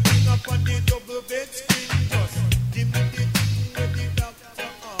with me ting up on the double bed spring. Just give me the thing where the doctor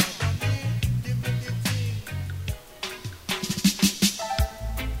order me. Give me the thing.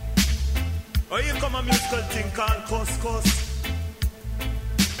 Oh, here come a musical thing called Cuss.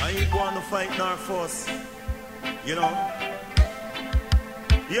 I ain't going to fight nor fuss. You know?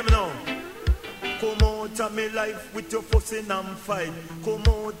 Hear me now. Come out of me life with your fussing and fight. Come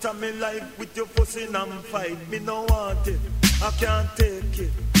out of me life with your fussing and fight. Me no want it, I can't take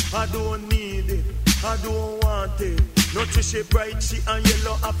it. I don't need it, I don't want it. No she bright, she and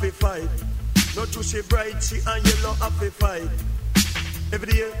yellow happy fight. No she bright, she and yellow happy fight.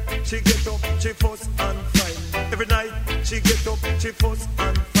 Every day she get up, she fuss and fight. Every night she get up, she fuss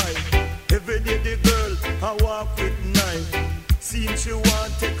and fight. Every day the girl I walk with knife. Seem she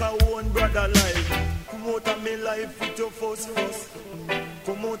want take her own brother life. Come out of me life with your fuss.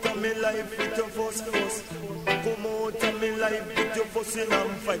 Come out of me life with your fuss. Come out of me life with your fussing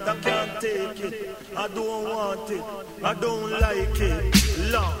and fight. I can't take it, I don't want it, I don't like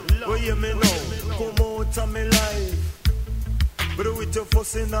it. Lord, where you me now? Come out of me life, but with your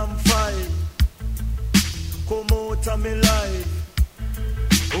fussing and fight. Come out of me life,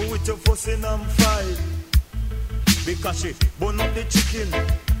 with your fussing and fight. Because she burn up the chicken,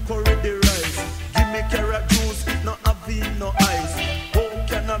 curry the rice. Give me carrot juice, it no have no ice. How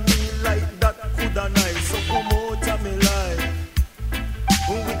can I mean like that coulda nice? So come out of me life,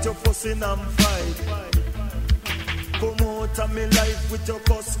 with your fussing and fight. Come out of me life with your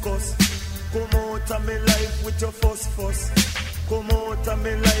cuss. Come out of me life with your fuss. Come out of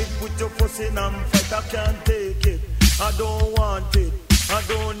me life with your fussing and fight. I can't take it, I don't want it, I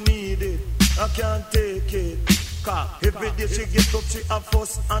don't need it, I can't take it. Every day she get up, she a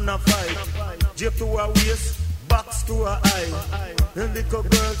fuss and a fight. Jape to her waist, box to her eye. The little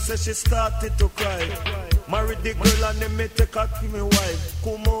girl says she started to cry. Married the girl and then me take her to me wife.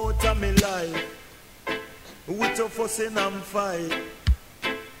 Come out of me life with your fussing and fight.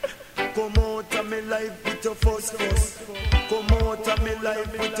 Come out of me life with your fuss. Come out of me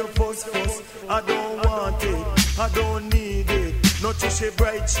life with your fuss. I don't want it, I don't need it. No she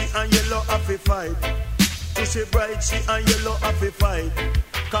bright, she and yellow happy fight. She bright, she and yellow happy fight.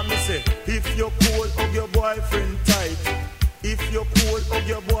 Come me say, if you're cool, hug your boyfriend tight. If you're cool, hug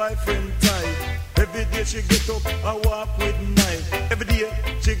your boyfriend tight. Every day she get up, I walk with knife. Every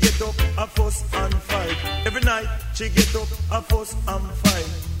day she get up, I fuss and fight. Every night she get up, I fuss and fight.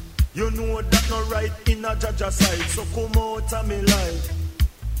 You know that not right in a Jaja side. So come out of me life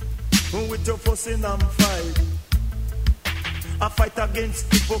with your fussing and fight. I fight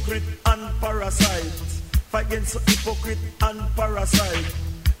against hypocrite and parasite. Fight against hypocrite and parasite.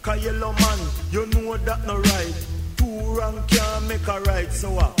 Cause Yellowman, you know that no right. Two wrong can't make a right,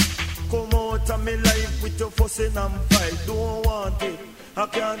 so come out of my life with your fussing and fight. Don't want it, I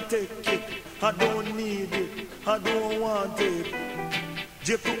can't take it. I don't need it, I don't want it.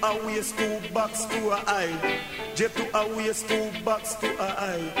 J to a waist, 2 bucks to a eye. J to a waist, 2 bucks to a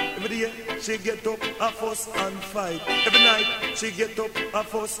eye. Every day she get up, a fuss and fight. Every night she get up, a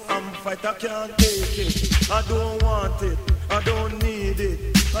fuss and fight. I can't take it, I don't want it, I don't need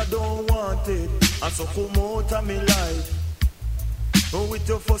it, I don't want it. And so come out of my life with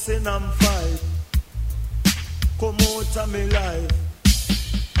your fussing and fight. Come out of my life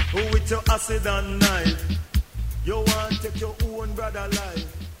with your acid and knife. You want to take your own brother life.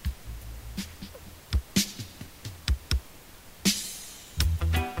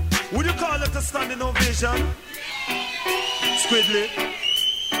 Would you call it a standing ovation? Squidly,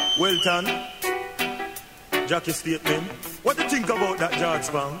 Welton, Jackie Statement. What do you think about that,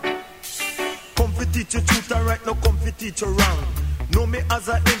 George Bang? Come for teach you truth and right now come for teach you wrong. Know me as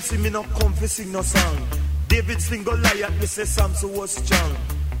a MC, me no come for sing no song. David sling Goliath, me say Samson was strong.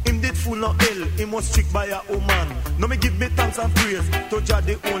 Him did fool no hell, he was tricked by a woman. Now me give me thanks and praise to Jah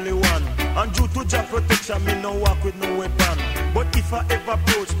the only one. And due to Jah protection, me no walk with no weapon. But if I ever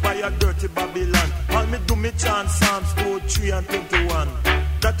approached by a dirty Babylon, all me do me chant Psalms 2:3 and 21.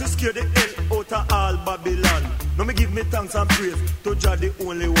 That to scare the hell out of all Babylon. Now me give me thanks and praise to Jah the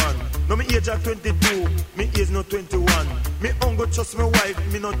only one. Now me age at 22, me age no 21. Me ungo trust my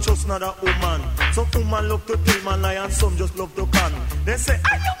wife, me not trust another woman. Some woman love to tell man lie and some just love to can. They say,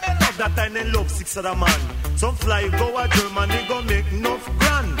 I don't me love that and they love 6 other man. Some fly go a Germany go make enough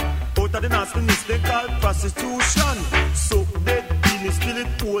grand. Out of the nastiness they call prostitution. So dead penis till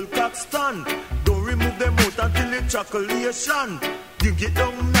it whole cock stand. Don't remove them out until it chocolation. You get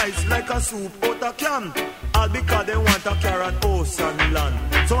down nice like a soup out a can. All because they want a car and house and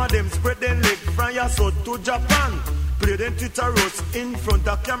land. Some of them spread their leg from your south to Japan. Play them Twitter roast in front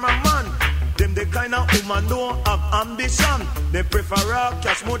of cameraman. Them the kind of woman don't have ambition. They prefer raw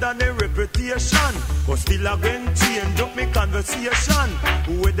cash more than their reputation. But still again change up me conversation.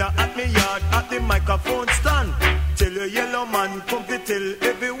 Whether at me yard, at the microphone stand. Tell your Yellowman, come to tell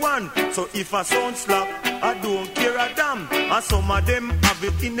everyone. So if I sound slap, I don't care a damn. And some of them have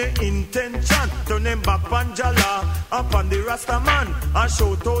it in the intention. Turn them back on Jala, up on the Rasta man. And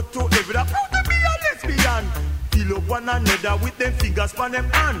shout out to every that proud to be a lesbian. Peel up one another with them fingers on them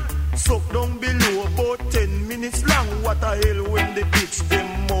hand. Suck down below about 10 minutes long. What a hell when they ditch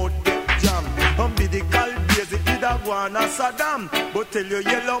them out get jam. And be the Caldays, it did a go on a Saddam. But tell your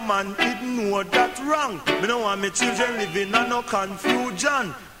Yellowman, it know that wrong. Me no want me children living in no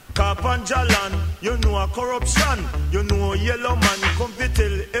confusion. Cap and Jalan, you know a corruption. You know Yellowman, come to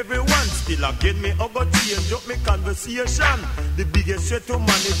tell everyone. Still again me I go change up me conversation. The biggest threat to man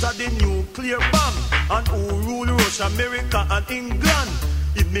is the nuclear bomb. And who rule Russia, America and England.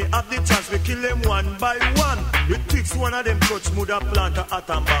 If me have the chance, we kill them one by one. With tricks, one of them touch, mother plant a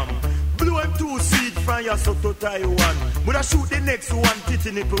atom bomb. Blow him 2 seed from your south to Taiwan. Mother shoot the next one,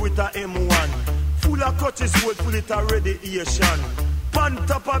 titty nipple with a M1. Full of crutches, wood full it a radiation. Pan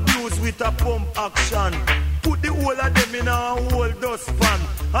top abuse with a pump action. Put the whole of them in a whole dustpan.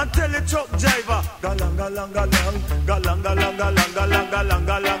 And tell the truck driver, galang galang galang, galang galang galang galang galang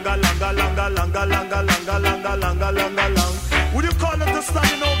galang galang galang galang galang galang galang galang galang. Would you call it a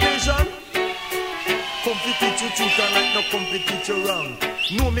standing ovation? Come to teach you truth and right now come to teach you wrong.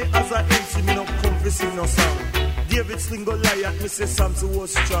 Know me as a MC, me no come to sing no song. David sling Goliath, me say Samson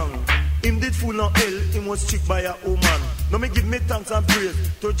was strong. Him did fool no hell, him was tricked by a woman. Now me give me thanks and praise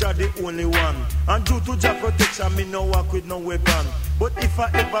to Jah the only one. And due to Jah protection, me no walk with no weapon. But if I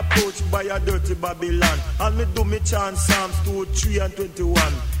ever approached by a dirty Babylon, and me do me chant Psalms 2:3 and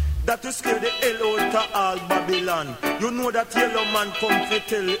 21. That to scare the hell out of all Babylon. You know that Yellowman come to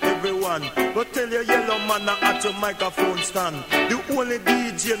tell everyone. But tell your Yellowman not at your microphone stand. The only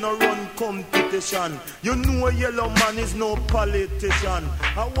DJ no run competition. You know Yellowman is no politician.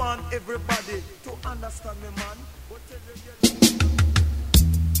 I want everybody to understand me, man. But tell your Yellowman.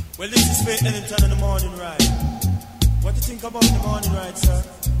 Well, this is for Ellington in the morning ride. What do you think about the morning ride, sir?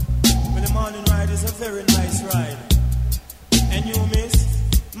 Well, the morning ride is a very nice ride. And you, miss?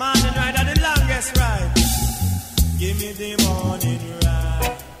 Morning ride are the longest ride. Give me the morning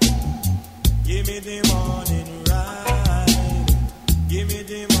ride. Give me the morning ride. Give me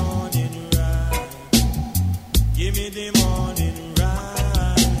the morning ride. Give me the morning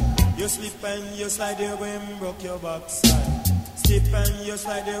ride. You slip and you slide there when broke your backside. Slip and you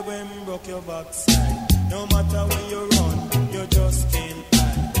slide there when broke your backside. No matter when you run, you just can't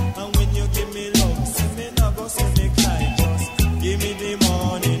hide. And when you give me love, see me not go see me cry. Just give me the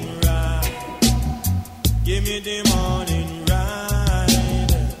morning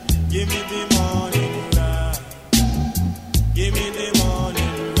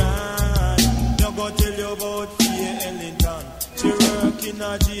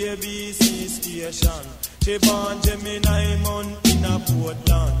JBC station. She born Gemini month in a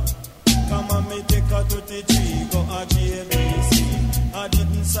Portland. Come on, me take her to the tree, go a JBC. I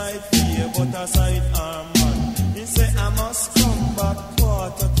didn't sight fear, but I sight Armand. He say I must come back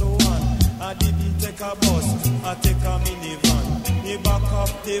 1:45. I didn't take a bus, I take a minivan. He back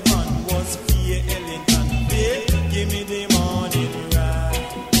up the van, was P.A. Ellington. Hey, give me the morning ride.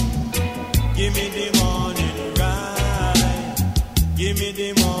 Give me the morning ride. Give me the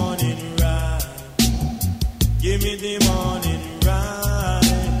morning ride. Give me the morning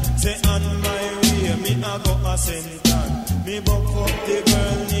ride. Say on my way, me a go a Senton. Me buck up the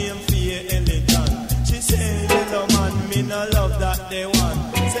girl named P.A. Ellington. She say, yellow man, me no love that they want.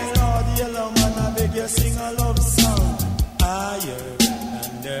 Say, Lord, yellow man, I beg you sing a love song. Higher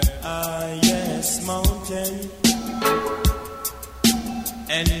than the highest mountain,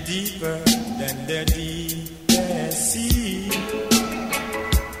 and deeper than the deepest sea.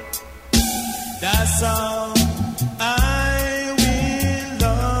 That's how I will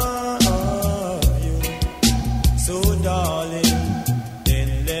love you. So darling, then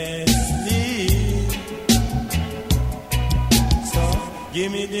let's live. So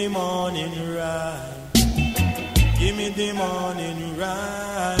give me the morning ride. Give me the morning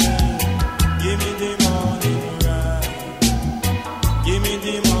ride. Give me the morning ride. Give me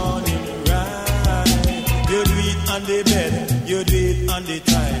the morning ride. You do it on the bed, you do it on the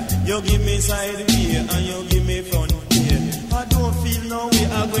tile. You give me side ear and you give me front ear. I don't feel no way,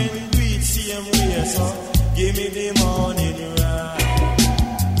 I'm going to do it same way. So give me the morning ride.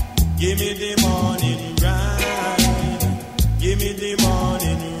 Give me the morning ride. Give me the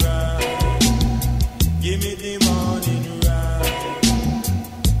morning ride. Give me the morning ride.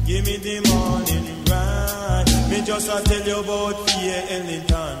 Give me the morning ride. Me just a tell you about P.A.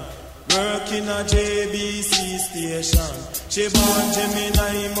 Ellington. Working a JBC station. She born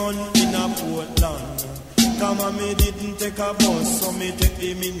Gemini month in a Portland. Come on, me didn't take a bus, so me take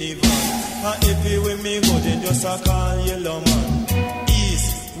the minivan. And everywhere me go, they just a call Yellowman. East,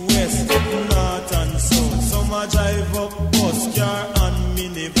 west, north and south. Some a drive up bus, car and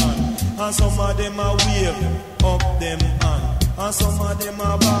minivan. And some of them a wave up them hand. And some of them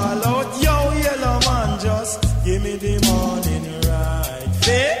a ball out. Yo, Yellowman, just give me the morning ride.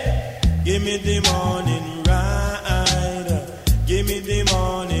 Hey, give me the morning ride. Give me the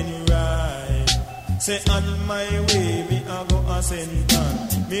morning ride. Say on my way, me a go a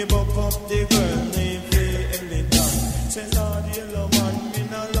Senton. Me buck up the girl named P.A. Ellington. Say Lord, Yellowman, me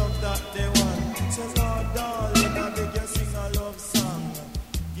no love that they want. Say Lord, darling, I beg you sing a love song.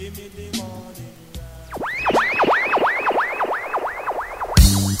 Give me the morning ride.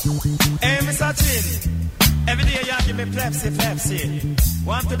 Hey, Mr. Chin, every day you give me Pepsi.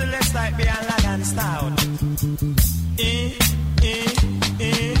 One to the left like me and lag and stout.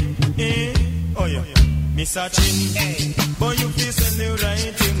 Oh yeah, Mr. Chin. Boy, you feel send the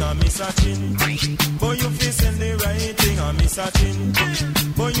right thing, Mr. Chin. Boy, you feel send the right thing, Mr. Chin.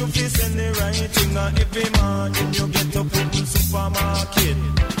 Boy, you feel send the right thing, every morning you get up in the supermarket.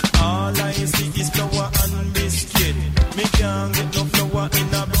 All I see is flour and biscuit. Me can't get no flour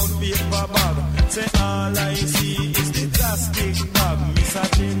in a brown paper bag. Say all I see is the plastic bag, Mr.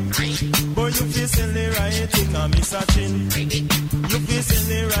 Chin. Boy, you feel send the right thing, Mr. Chin. You feel send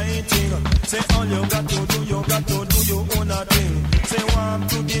the right thing. Say all you got to do your own thing. Say walk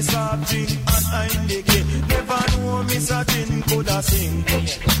to the soft drink and I indicate. Never know Mr. Chin coulda sing.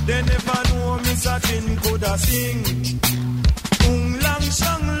 They never know Mr. Chin coulda sing. Lang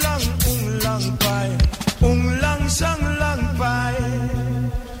shang lang, lang pai. Lang shang lang pai.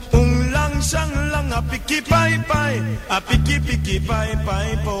 Lang shang lang a picky pai pai. A picky pai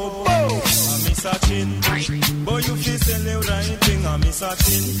pai po po. Mr. Chin, boy you feel sell the right thing, Mr.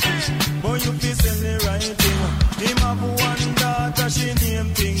 Chin. Boy you feel sell the right thing. Him have one daughter, she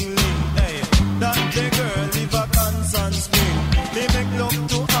named Tingling. Hey, that the girl live a Constant Spring. They make love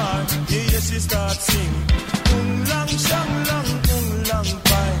to her, yeah she start sing. Lang shang lang, lang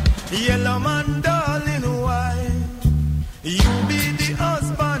pai. Yellowman darling why? You be the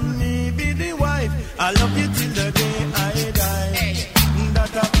husband, me be the wife. I love you till the day I die.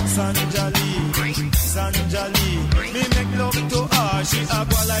 That a Sanjali. Me make love to her, she a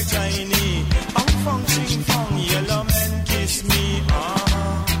go like Chinese. I'm fong ching fong, Yellowman kiss me.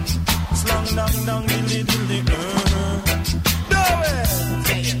 Slang dang dang dilly dilly. Do it.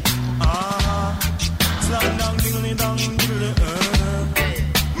 Slang dang dilly dang dilly.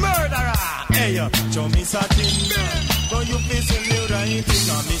 Murderer. Hey yo, show me satin. Boy, you facing the right thing,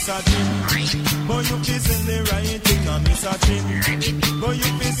 Mr. Chin. Boy, you facing the right thing, Mr. Chin. Boy,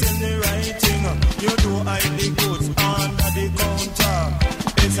 you facing the right thing. You do hide the goods under the counter.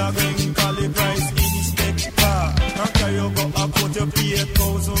 It's a green collie price inspector. And carry you go up put your pay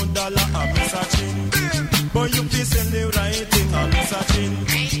 $1,000 a miss a chin. But you feel sell the right thing a miss a chin.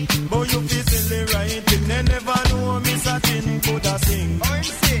 But you feel sell the right thing. They never know miss a chin could a sing.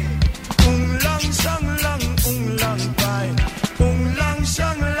 Lang shang lang, lang pai. Lang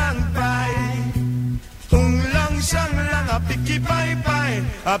shang lang pai. Lang shang lang a picky pai pai.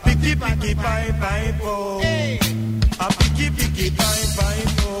 A picky pai pai po. A picky pai pai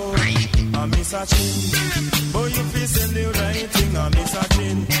po. A miss a chin. Boy you feel sell the right thing a miss a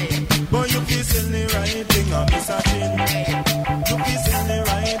chin. Boy you feel sell the right thing a miss a chin. You feel sell the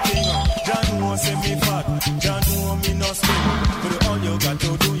right thing. Jah know say me fat. Jah know me no slim. But all you got to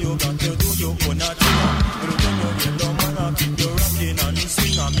do, you got to do. You gonna tell but then you yellow man I keep you rocking and you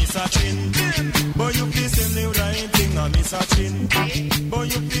sing a miss a chin. Boy you feel sell the right thing a miss a chin. Boy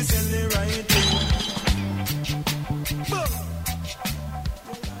you feel sell the right thing.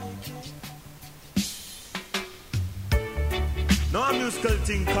 Now a musical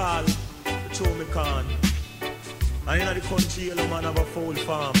thing called Show Me Can. And in the country yellow man have a foul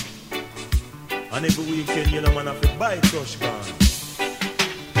farm. And every weekend yellow man have to buy crush can.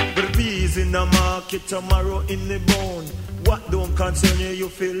 But peas in the market tomorrow in the bone. What don't concern you, you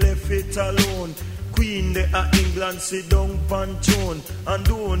feel left it alone. Queen they are England sit down pantone. And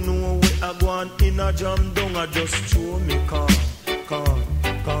don't know where I go on in a jam down. I just show me can.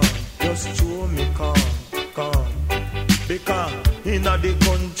 Just show me can. Because in the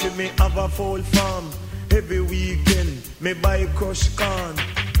country me have a full farm. Every weekend me buy crush can.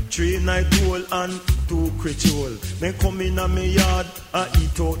 3 night old and 2 critical. Then come in a me yard and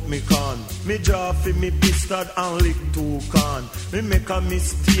eat out me can. Me jaw fi me pistol and lick 2 can. Me make a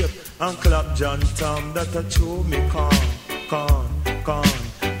mistake and clap John Tam. That a show me can.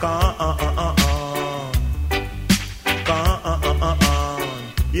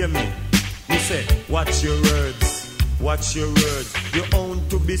 Hear me? Me say, watch your words. Watch your words. You own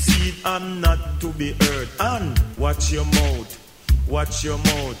to be seen and not to be heard. And watch your mouth. Watch your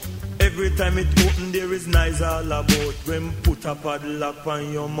mouth. Every time it open there is nice all about. When put a padlock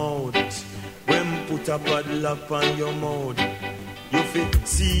on your mouth. When put a padlock on your mouth. You fit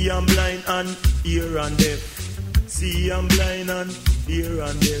see I'm blind and hear and deaf. See I'm blind and hear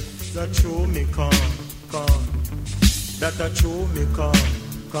and deaf. That show me can. That a show me can.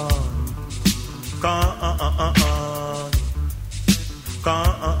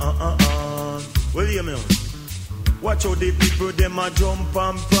 Well, hear me now. Watch how the people them a jump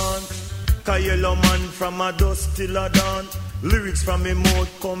and prance. King Yellowman from a dusk till a dawn. Lyrics from me mouth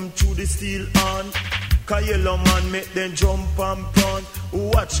come through the steel hand. King Yellowman make them jump and prance.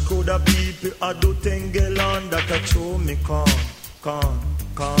 Watch how the people a do tengelan. That a show me can.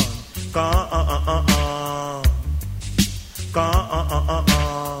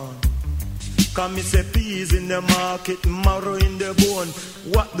 Come me say peas in the market, marrow in the bone.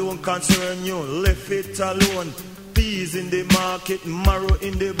 What don't concern you, left it alone. Peas in the market, marrow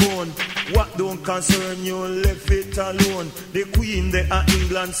in the bone. What don't concern you, left it alone. The queen, they are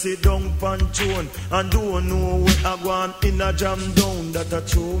England, sit down panchon. And don't know where I go on in a jam down. That a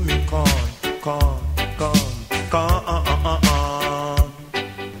show me can.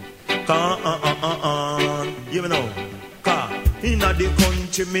 You know, inna the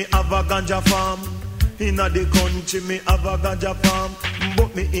country me have a ganja farm. Inna the country me have a ganja farm.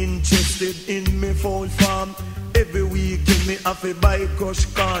 But me interested in me fowl farm. Every weekend me have to buy crush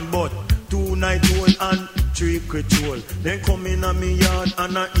can. But 2 night old and 3 critical. Then come in a me yard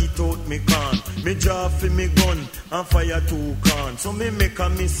and I eat out me can. Me jaw fi me gun and fire 2 can. So me make a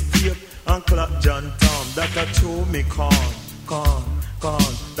mistake and clap John Tom. That a show me can.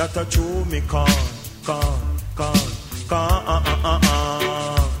 That a show me can.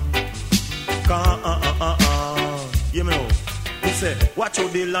 You know, he say, watch how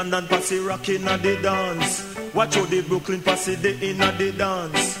the London posse rockin' at the dance. Watch how the Brooklyn posse they in at the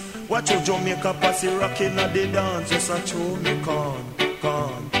dance. Watch how Jamaica posse rockin' at the dance. Just a show me can.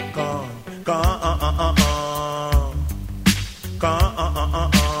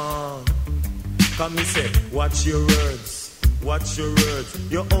 Come me say, watch your words. Watch your words.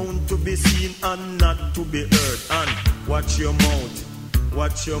 You're own to be seen and not to be heard. And watch your mouth.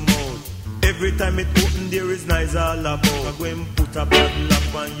 Watch your mouth. Every time it open there is nice all about. Go and put a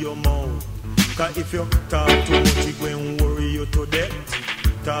padlock on your mouth. Cause if you talk too much it go and worry you to death.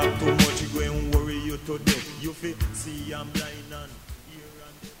 Talk too much it go and worry you to death. You feel see I'm blind and hear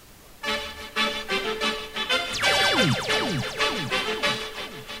and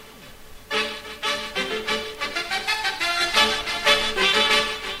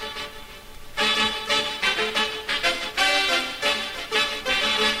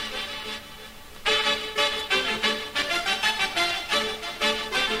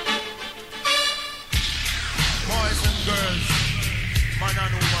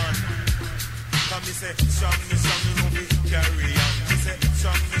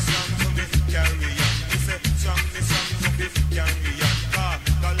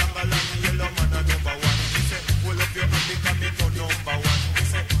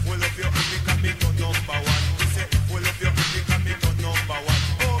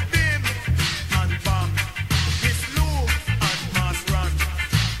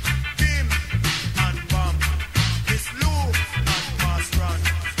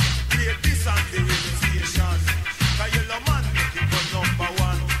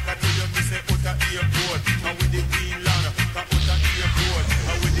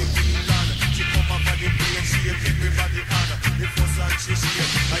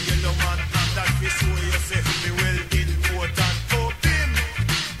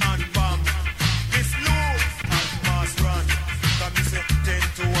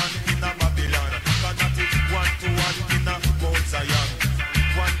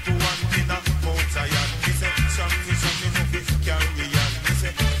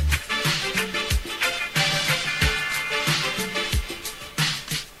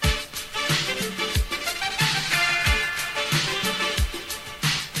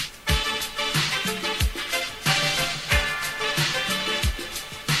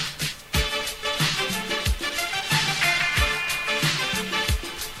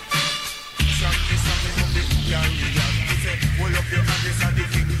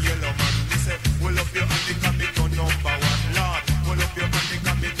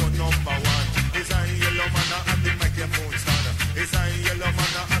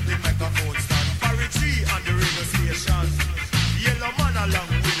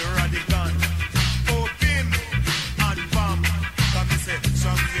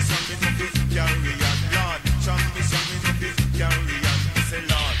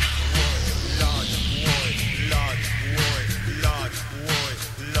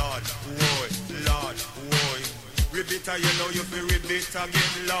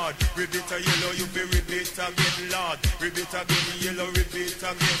again, Lord. Ribbit a yellow, you be ribbit again, Lord. Ribbit again, yellow, ribbit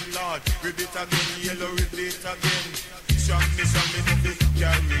again, Lord. Ribbit again, yellow, ribbit again. Shock me, no be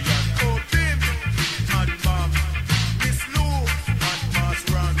carry on. Oh, Bim and Bam, Miss Lou and Mass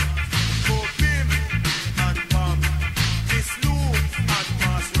Run. Oh, Bim and Bam, Miss Lou and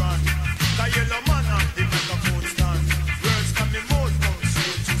Mass Run. The yellow man at the microphone stand. Words from the mouth come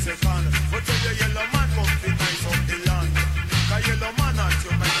straight to second. But tell the yellow man come be nice up the land. The yellow man at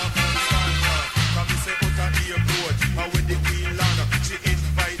your microphone stand. Come me say out of the airport, and when the queen land, she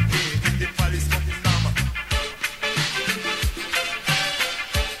invite me in the palace of the Nama.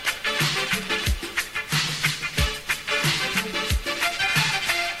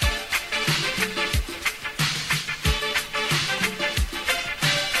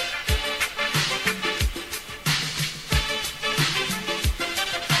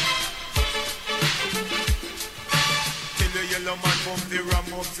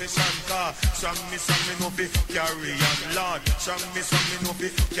 Obsession car, strong me no be carry on, Lord. Strong me no be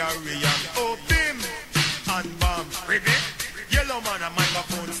carry on. Oh, Bim and Bam, ribbit. Yellow man a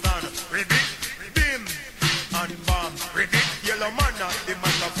microphone stand, ribbit. Bim and Bam, ribbit. Yellow man at the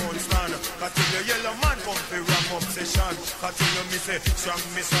microphone stand. Continue yellow man come to ram obsession. Continue me say, strong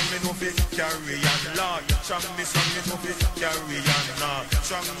me no be carry on, Lord. Strong me no be carry on, nah.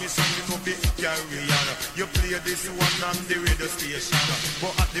 Strong me no be carry on. You play this one on the radio station,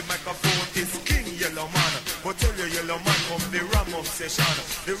 but at the microphone is King Yellowman. But tell you Yellowman come the ram obsession.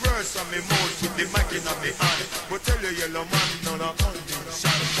 The words from me mouth with the mic in my hand. But tell you Yellowman none of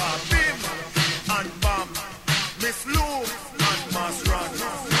condition. Bim and Bam, Miss Lou and Mass Run.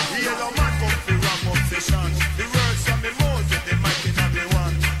 The Yellowman come the ram obsession. The words from me mouth with the mic in my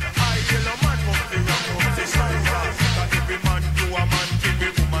hand. I Yellowman come the ram obsession. That every man to a man, every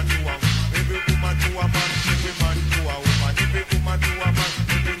woman to a man. Every woman to a man, every man to a woman. Every woman to a man,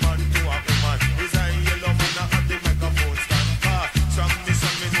 every man to a woman. Is I yellow man at the microphone stand? Strong me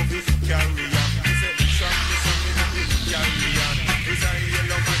no be carry on. He say, strong me no be carry on. Is I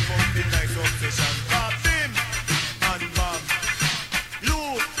yellow man from the nice obsession? Bim and Bam,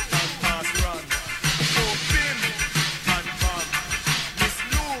 Lou and Mass Run. Oh, Bim and Bam, Miss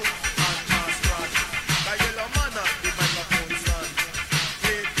Lou and Mass Run. The yellow man at the microphone stand.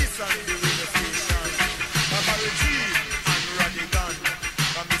 Play this on the radio station. G and Radigan.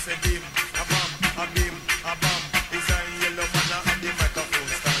 Come me say Bim, a Bam, a Bim, a Bam. Is a yellow man at the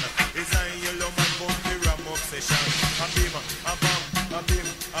microphone stand. Is a yellow man from the ram obsession. A Bim, a Bam, a Bim,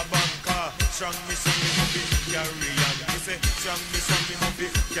 a Bam. Car strong me no be carry on. He say strong me no be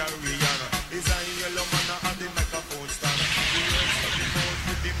carry on. Is a yellow man at the microphone stand. The words of the mouth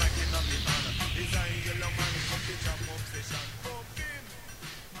with the mic in my hand. Is a yellow man from the ram obsession. Oh, Bim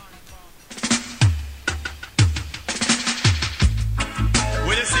and Bam.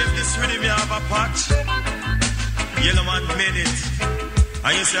 When you see if this rhythm you have a patch, yellow man made it.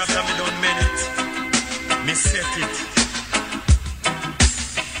 And you see after me done made it, me set it.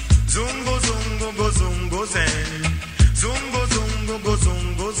 Zungguzungguguzungguzeng.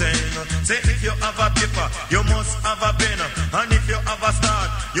 Zungguzungguguzungguzeng. Say if you have a paper, you must have a pen. And if you have a start,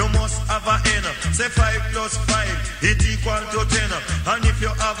 you must have a end. Say 5 plus 5, it equal to 10. And if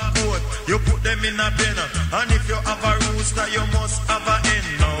you have both, you put them in a pen. And if you have a rooster, you must have a hen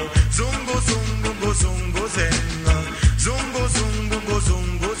now. Zungguzungguguzungguzeng.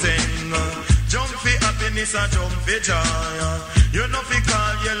 Zungguzungguguzungguzeng. Jump for happiness and jump for joy. You know fi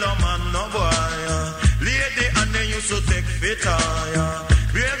call yellow man no boy. Lady and they used to take fit higher.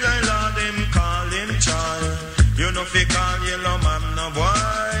 Brave guy Lord them call him child. You know fi call yellow man no boy.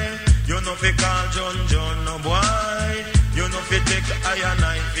 You know fi call John no boy. You know fi take iron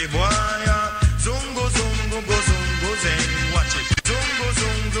knife boy. Zungguzungguguzungguzeng. Watch it.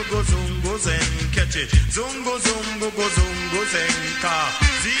 Zungguzungguguzungguzeng. Catch it. Zungguzungguguzungguzeng. Car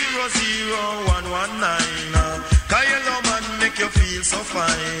 00119. Cause yellow man make you feel so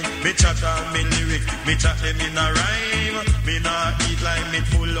fine. Me chat and me lyric, me chat them in a rhyme. Me nah eat like me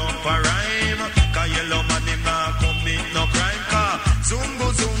full up a rhyme. Cause yellow man him nah commit no crime. Cause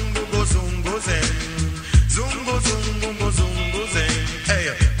Zungguzungguguzungguzeng. Zungguzungguguzungguzeng. Hey,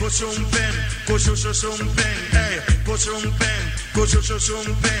 kushumpen, kushushumpeng. Hey, kushumpen,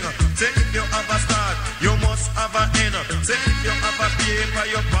 kushushumpeng. Say if you have a start, you must have a end. Say if you have a paper,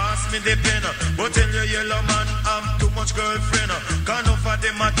 you pass me the pen. But tell you yellow man, I'm too much girlfriend. Can't offer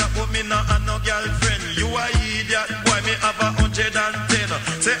them matter, but me not have no girlfriend. You a idiot, boy, me have 110.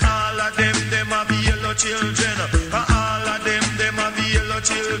 Say all of them have yellow children. And all of them have yellow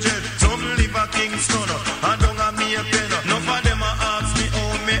children. Some live a Kingston, and don't have me a pen. None of them ask me,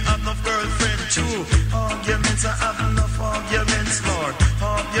 oh, me have enough girlfriend. True, arguments, I have enough arguments, Lord.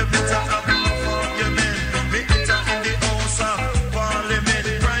 you better have enough argument. Me enter in the House of Parliament.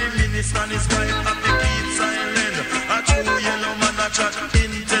 Prime Minister and his wife have to keep silent. A true yellow man a chat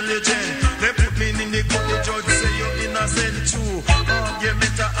intelligent. They put me in the court, the judge say you're innocent too.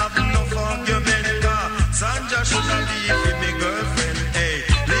 Argument I have enough argument. Sanja should have been me girlfriend. Hey,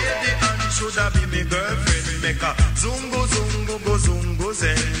 Lady Anne should have been me girlfriend. Make a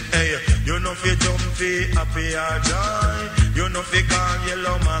Zungguzungguguzungguzeng. Hey, you know fi jump fi happy or joy. You know fi call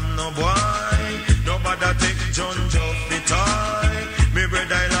yellow man no boy. Nobody take John Joff the toy. Me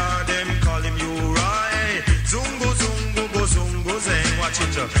brother Lord them call him you right. Zungguzungguguzungguzeng. Watch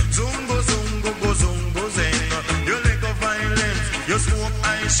it. Zungguzungguguzungguzeng. You like a violence. You smoke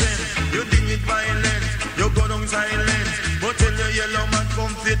ice. You ding it violence. You go down silent. But tell the yellow man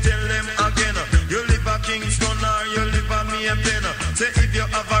come fi tell them again. You live a Kingston or you live a Maypen. Say if you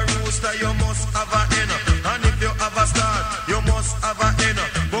have a rooster you must have a hen. And if you have a star you must have a hen.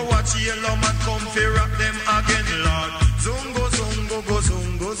 But watch yellow man come fi rock them again, Lord.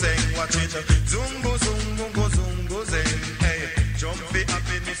 Zungguzungguguzungguzeng. Watch it. Zungguzungguguzungguzeng. Hey, jump fi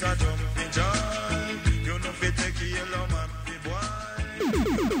happiness or jump fi joy. You know fi take yellow man fi boy.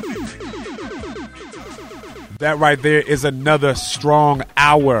 That right there is another strong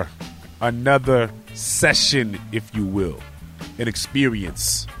hour, another session, if you will, an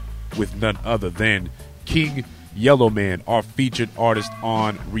experience with none other than King Yellowman, our featured artist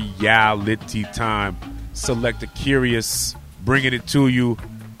on Reality Time. Selector Kurious, bringing it to you.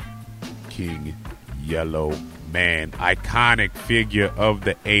 King Yellowman, iconic figure of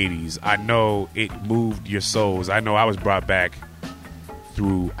the 80s. I know it moved your souls. I know I was brought back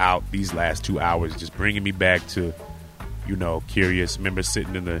throughout these last 2 hours, just bringing me back to, you know, Kurious. Remember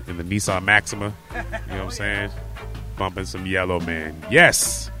sitting in the Nissan Maxima, you know what I'm saying, bumping some Yellowman.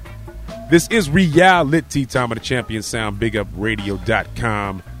 Yes, this is Reality Time of the Champion Sound.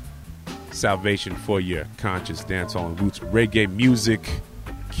 Bigupradio.com. Salvation for your conscious dancehall and roots reggae music.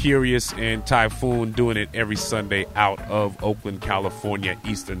 Kurious and Taiyefoon doing it every Sunday out of Oakland, California,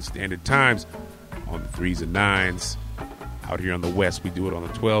 Eastern Standard Times on the 3s and 9s. Out here on the West, we do it on the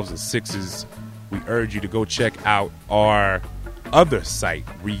 12s and 6s. We urge you to go check out our other site,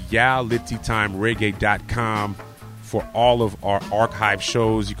 realitytimereggae.com, for all of our archive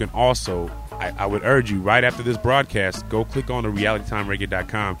shows. You can also, I would urge you, right after this broadcast, go click on the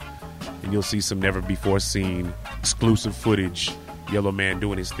realitytimereggae.com, and you'll see some never-before-seen exclusive footage. Yellowman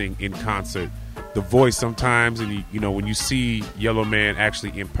doing his thing in concert. The voice sometimes, and you know, when you see Yellowman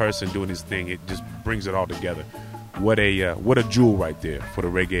actually in person doing his thing, it just brings it all together. What a jewel right there for the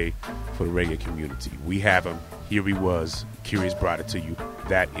reggae community. We have him. Here he was. Kurious brought it to you.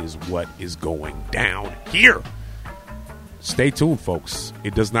 That is what is going down here. Stay tuned, folks.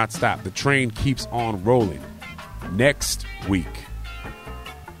 It does not stop. The train keeps on rolling. Next week,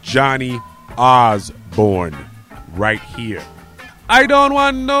 Johnny Osborne right here. I don't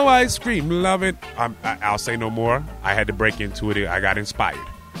want no ice cream. Love it. I'll say no more. I had to break into it. I got inspired.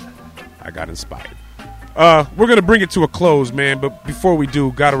 We're going to bring it to a close, man. But before we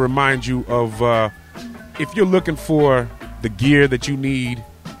do, got to remind you of if you're looking for the gear that you need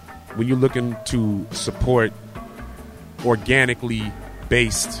when you're looking to support organically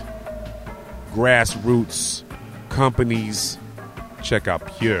based grassroots companies, check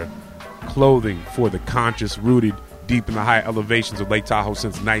out Pure Clothing for the conscious, rooted deep in the high elevations of Lake Tahoe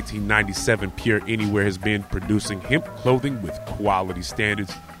since 1997. Pure Anywhere has been producing hemp clothing with quality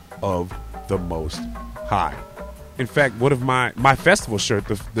standards of the most high. In fact, one of my festival shirt,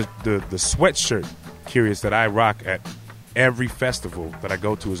 the sweatshirt, Kurious, that I rock at every festival that I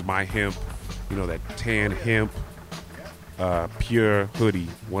go to is my hemp, you know, that tan hemp Pure hoodie,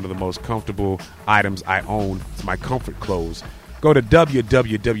 one of the most comfortable items I own. It's my comfort clothes. Go to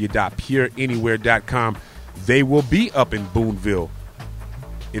www.pureanywhere.com. They will be up in Boonville.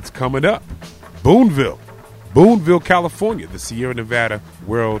 It's coming up. Boonville, California. The Sierra Nevada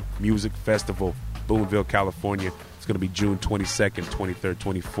World Music Festival, Boonville, California. It's going to be June 22nd, 23rd,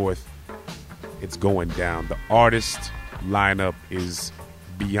 24th. It's going down. The artist lineup is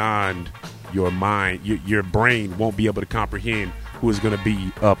beyond your mind. Your brain won't be able to comprehend who is going to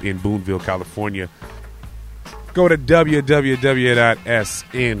be up in Boonville, California. Go to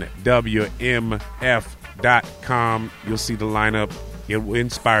www.snwmf.com. You'll see the lineup. It will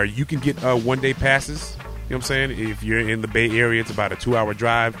inspire you. You can get one-day passes. You know what I'm saying? If you're in the Bay Area, it's about a 2-hour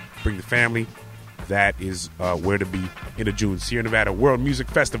drive. Bring the family. That is where to be in the June Sierra Nevada World Music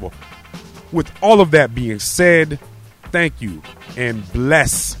Festival. With all of that being said, thank you and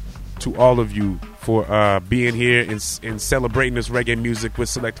bless to all of you for being here and celebrating this reggae music with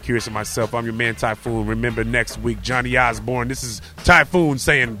Selecta Kurious and myself. I'm your man Taiyefoon. Remember, next week, Johnny Osborne. This is Taiyefoon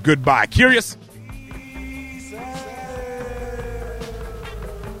saying goodbye. Kurious?